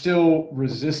there's still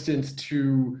resistance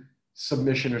to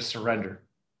submission or surrender.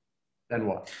 Then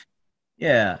what?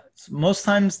 Yeah. Most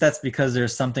times that's because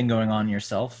there's something going on in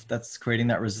yourself that's creating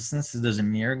that resistance. There's a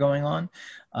mirror going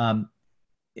on.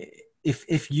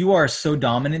 If you are so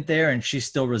dominant there and she's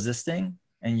still resisting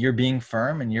and you're being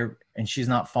firm and she's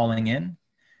not falling in,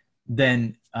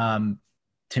 then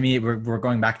to me we're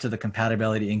going back to the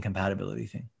compatibility incompatibility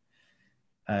thing.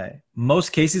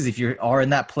 Most cases, if you are in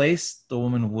that place, the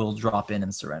woman will drop in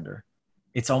and surrender.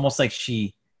 It's almost like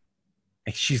she's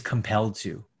compelled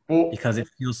to because it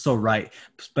feels so right.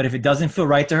 But if it doesn't feel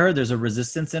right to her, there's a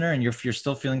resistance in her, and if you're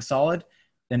still feeling solid,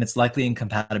 then it's likely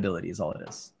incompatibility is all it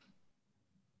is.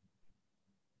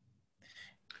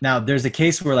 Now, there's a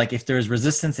case where like if there's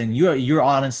resistance and you're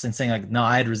honest and saying like, no,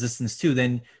 I had resistance too,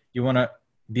 then you want to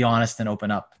be honest and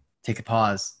open up, take a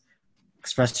pause,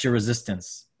 express your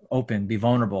resistance, open, be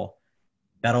vulnerable.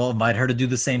 That'll invite her to do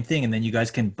the same thing. And then you guys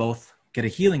can both get a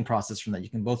healing process from that. You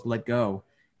can both let go,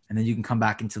 and then you can come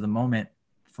back into the moment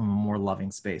from a more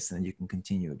loving space, and then you can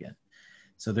continue again.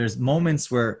 So there's moments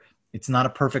where it's not a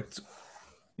perfect,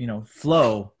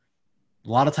 flow. A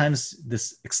lot of times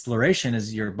this exploration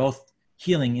is you're both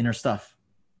healing inner stuff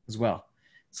as well.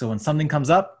 So when something comes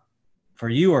up for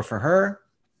you or for her,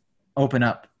 open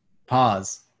up,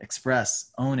 pause,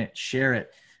 express, own it, share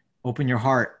it, open your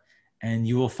heart, and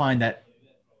you will find that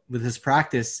with this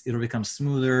practice, it'll become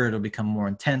smoother, it'll become more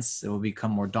intense, it will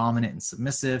become more dominant and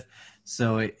submissive.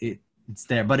 So it's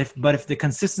there. But if the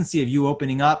consistency of you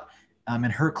opening up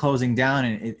and her closing down,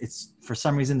 and it's for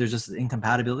some reason there's just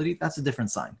incompatibility, that's a different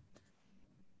sign.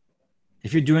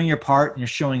 If you're doing your part and you're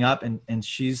showing up and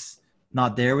she's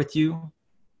not there with you,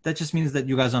 that just means that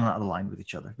you guys are not aligned with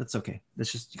each other. That's okay.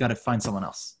 That's just, you got to find someone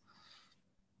else.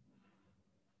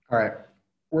 All right.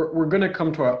 We're going to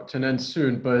come to an end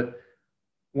soon, but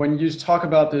when you talk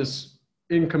about this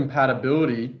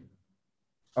incompatibility,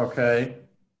 okay,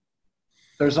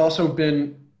 there's also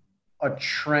been a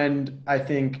trend, I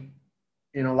think,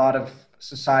 in a lot of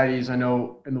societies, I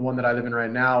know in the one that I live in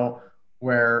right now,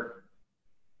 where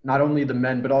not only the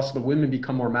men but also the women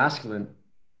become more masculine,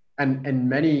 and in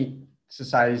many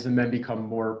societies the men become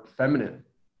more feminine.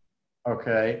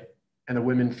 Okay, and the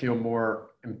women feel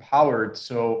more empowered.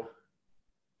 So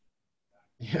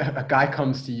yeah, a guy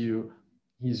comes to you,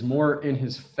 he's more in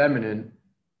his feminine.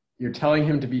 You're telling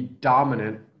him to be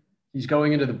dominant. He's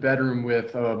going into the bedroom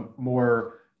with a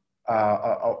more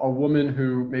a woman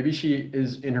who maybe she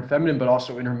is in her feminine but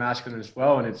also in her masculine as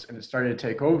well, and it's starting to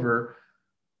take over.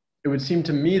 It would seem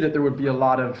to me that there would be a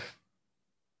lot of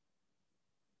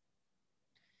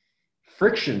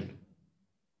friction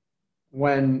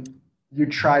when you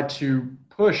try to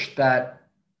push that,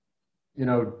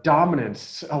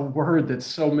 dominance, a word that's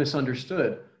so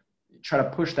misunderstood. You try to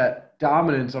push that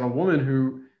dominance on a woman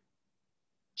who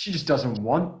she just doesn't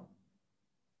want.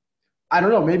 I don't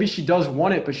know, maybe she does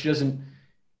want it, but she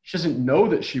doesn't know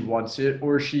that she wants it,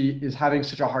 or she is having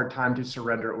such a hard time to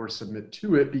surrender or submit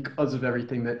to it because of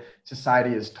everything that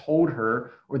society has told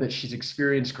her or that she's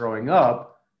experienced growing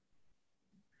up.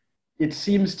 It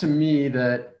seems to me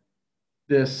that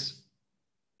this,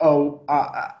 oh,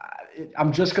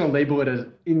 I'm just going to label it as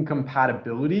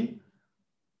incompatibility,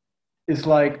 is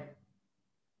like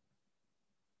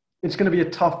it's going to be a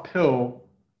tough pill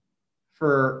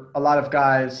for a lot of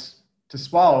guys to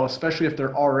swallow, especially if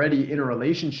they're already in a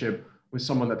relationship with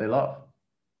someone that they love.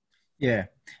 Yeah.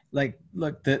 Like,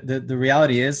 look, the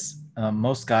reality is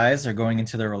most guys are going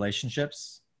into their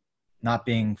relationships not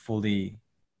being fully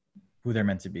who they're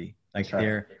meant to be. That's Like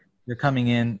right. they're coming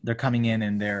in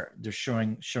and they're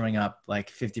showing up like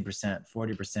 50%,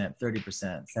 40%,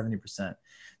 30%, 70%.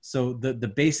 So the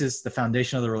basis, the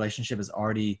foundation of the relationship is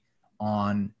already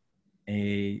on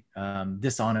a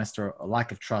dishonest or a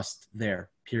lack of trust there,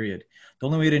 period. The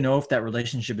only way to know if that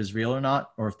relationship is real or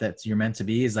not, or if that's you're meant to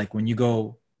be, is like when you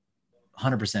go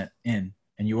 100% in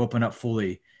and you open up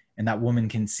fully, and that woman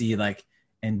can see like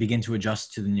and begin to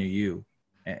adjust to the new you.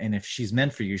 And if she's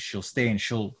meant for you, she'll stay, and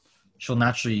she'll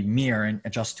naturally mirror and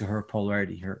adjust to her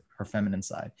polarity, her feminine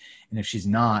side. And if she's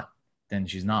not, then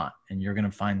she's not, and you're going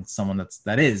to find someone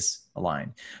that is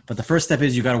aligned. But the first step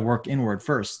is you got to work inward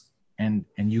first, and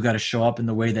you got to show up in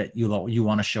the way that you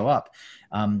want to show up.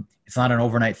 It's not an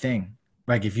overnight thing.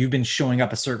 Like if you've been showing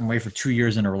up a certain way for 2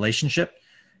 years in a relationship,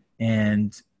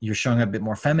 and you're showing up a bit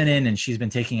more feminine, and she's been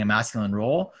taking a masculine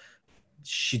role,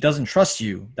 she doesn't trust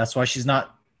you. That's why she's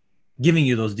not giving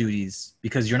you those duties,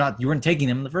 because you weren't taking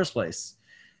them in the first place.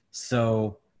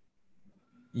 So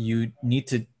you need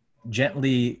to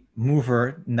gently move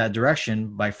her in that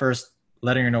direction by first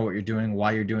letting her know what you're doing,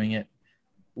 why you're doing it,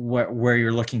 where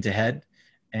you're looking to head,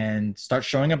 and start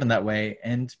showing up in that way,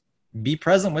 and be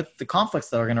present with the conflicts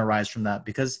that are going to arise from that,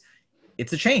 because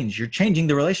it's a change. You're changing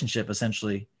the relationship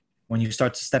essentially when you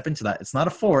start to step into that. It's not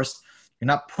a force. You're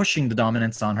not pushing the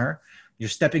dominance on her. You're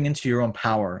stepping into your own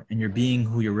power, and you're being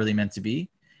who you're really meant to be.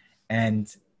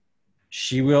 And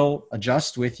she will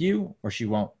adjust with you or she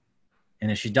won't.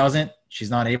 And if she doesn't,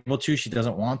 she's not able to, she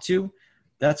doesn't want to,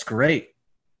 that's great.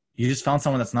 You just found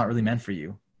someone that's not really meant for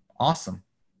you. Awesome.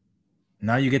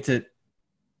 Now you get to,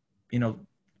 you know,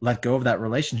 let go of that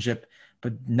relationship,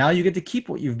 but now you get to keep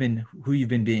who you've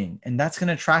been being. And that's going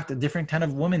to attract a different kind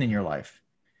of woman in your life.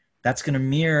 That's going to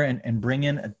mirror and bring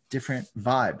in a different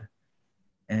vibe.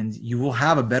 And you will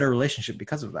have a better relationship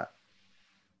because of that.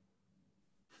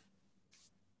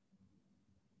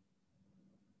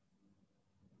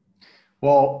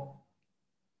 Well,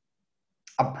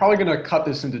 I'm probably going to cut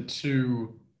this into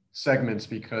two segments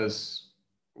because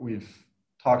we've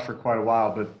talked for quite a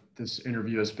while, but this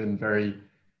interview has been very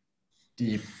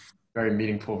deep, very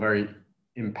meaningful, very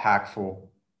impactful.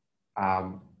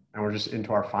 And we're just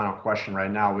into our final question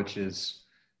right now, which is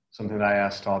something that I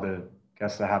asked all the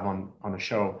guests that I have on the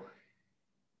show.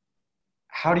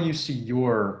 How do you see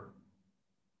your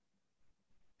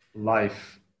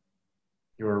life,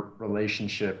 your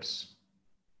relationships,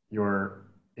 your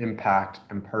impact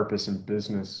and purpose in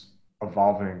business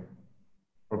evolving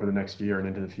over the next year and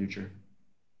into the future?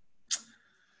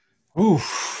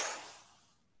 Oof.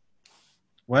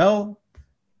 Well,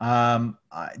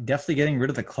 definitely getting rid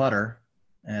of the clutter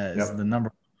is the Yep. number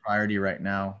one priority right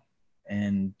now.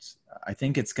 And I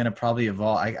think it's going to probably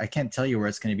evolve. I can't tell you where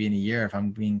it's going to be in a year, if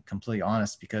I'm being completely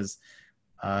honest, because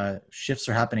shifts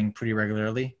are happening pretty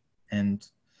regularly. And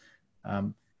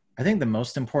um, I think the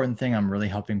most important thing I'm really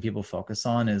helping people focus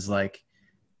on is like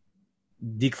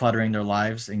decluttering their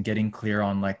lives and getting clear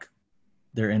on like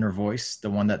their inner voice, the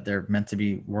one that they're meant to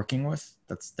be working with.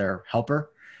 That's their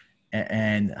helper.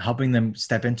 and helping them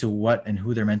step into what and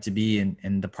who they're meant to be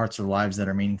and the parts of their lives that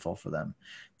are meaningful for them.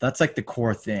 That's like the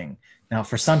core thing. Now,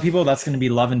 for some people, that's going to be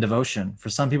love and devotion. For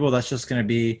some people, that's just going to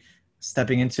be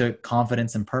stepping into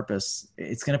confidence and purpose.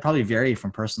 It's going to probably vary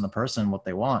from person to person what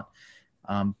they want.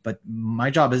 But my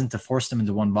job isn't to force them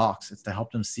into one box. It's to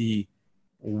help them see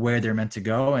where they're meant to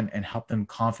go and help them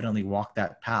confidently walk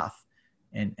that path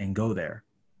and go there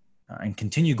and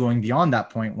continue going beyond that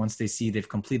point once they see they've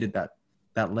completed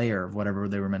that layer of whatever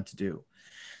they were meant to do.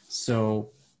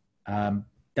 So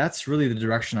that's really the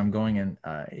direction I'm going in.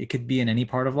 It could be in any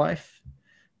part of life,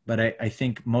 but I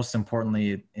think most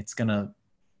importantly, it's going to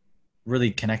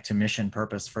really connect to mission,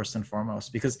 purpose first and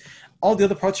foremost, because all the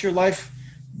other parts of your life,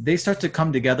 they start to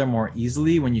come together more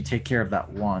easily when you take care of that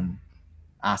one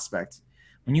aspect.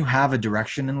 When you have a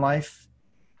direction in life,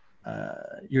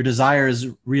 your desires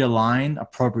realign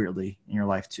appropriately in your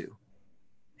life too.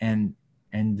 And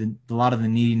a lot of the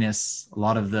neediness, a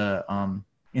lot of the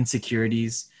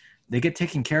insecurities, they get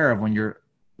taken care of when you're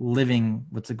living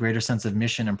with a greater sense of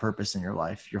mission and purpose in your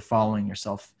life. You're following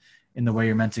yourself in the way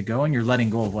you're meant to go, and you're letting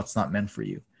go of what's not meant for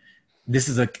you. This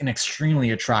is an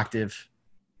extremely attractive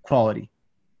quality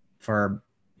for,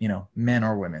 men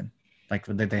or women, like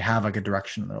that they have like a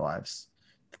direction in their lives.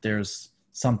 There's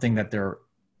something that they're,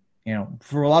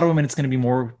 for a lot of women, it's going to be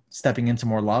more stepping into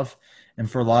more love. And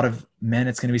for a lot of men,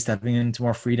 it's going to be stepping into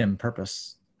more freedom,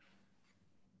 purpose.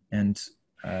 And,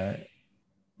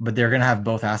 but they're going to have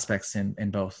both aspects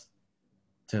in both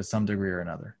to some degree or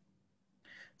another.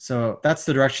 So that's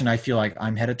the direction I feel like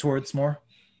I'm headed towards more.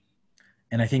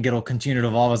 And I think it'll continue to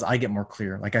evolve as I get more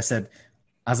clear. Like I said,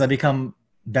 as I become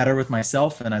better with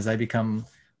myself and as I become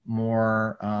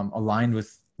more aligned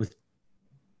with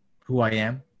who I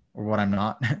am or what I'm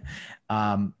not,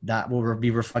 that will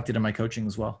be reflected in my coaching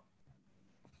as well.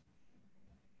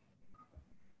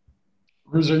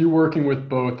 Ruz, are you working with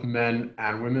both men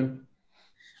and women?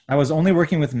 I was only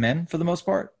working with men for the most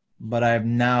part, but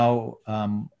I'm now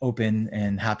open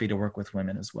and happy to work with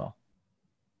women as well.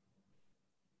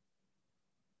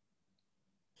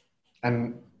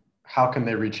 And how can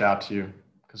they reach out to you?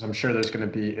 Because I'm sure there's going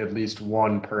to be at least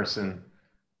one person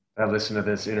that listen to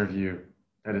this interview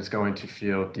that is going to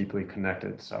feel deeply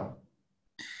connected.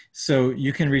 So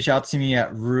you can reach out to me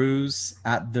at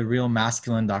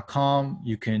ruse@therealmasculine.com.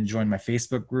 You can join my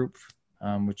Facebook group,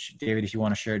 which David, if you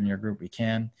want to share it in your group, we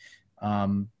can.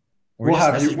 We'll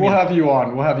have you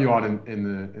on. We'll have you on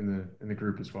in the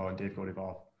group as well in Dave Gold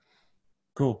Evolve.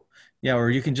 Cool. Yeah,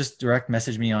 or you can just direct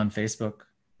message me on Facebook,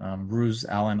 Rooz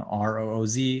Allen,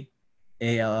 ROOZ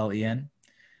ALLEN.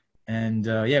 And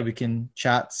we can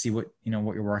chat, see what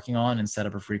you're working on, and set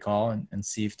up a free call and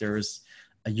see if there's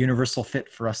a universal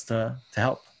fit for us to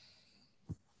help.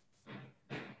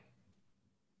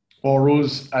 Well,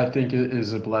 Ruz, I think it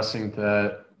is a blessing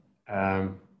that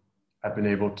I've been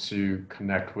able to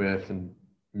connect with and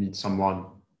meet someone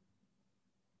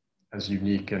as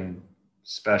unique and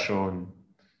special, and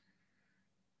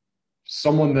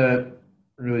someone that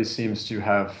really seems to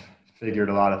have figured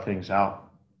a lot of things out.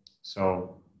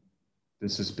 So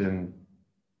this has been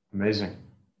amazing.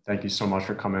 Thank you so much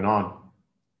for coming on.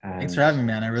 And thanks for having me,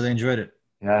 man. I really enjoyed it.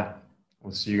 Yeah.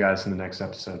 We'll see you guys in the next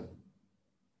episode.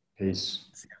 Peace.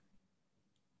 See ya.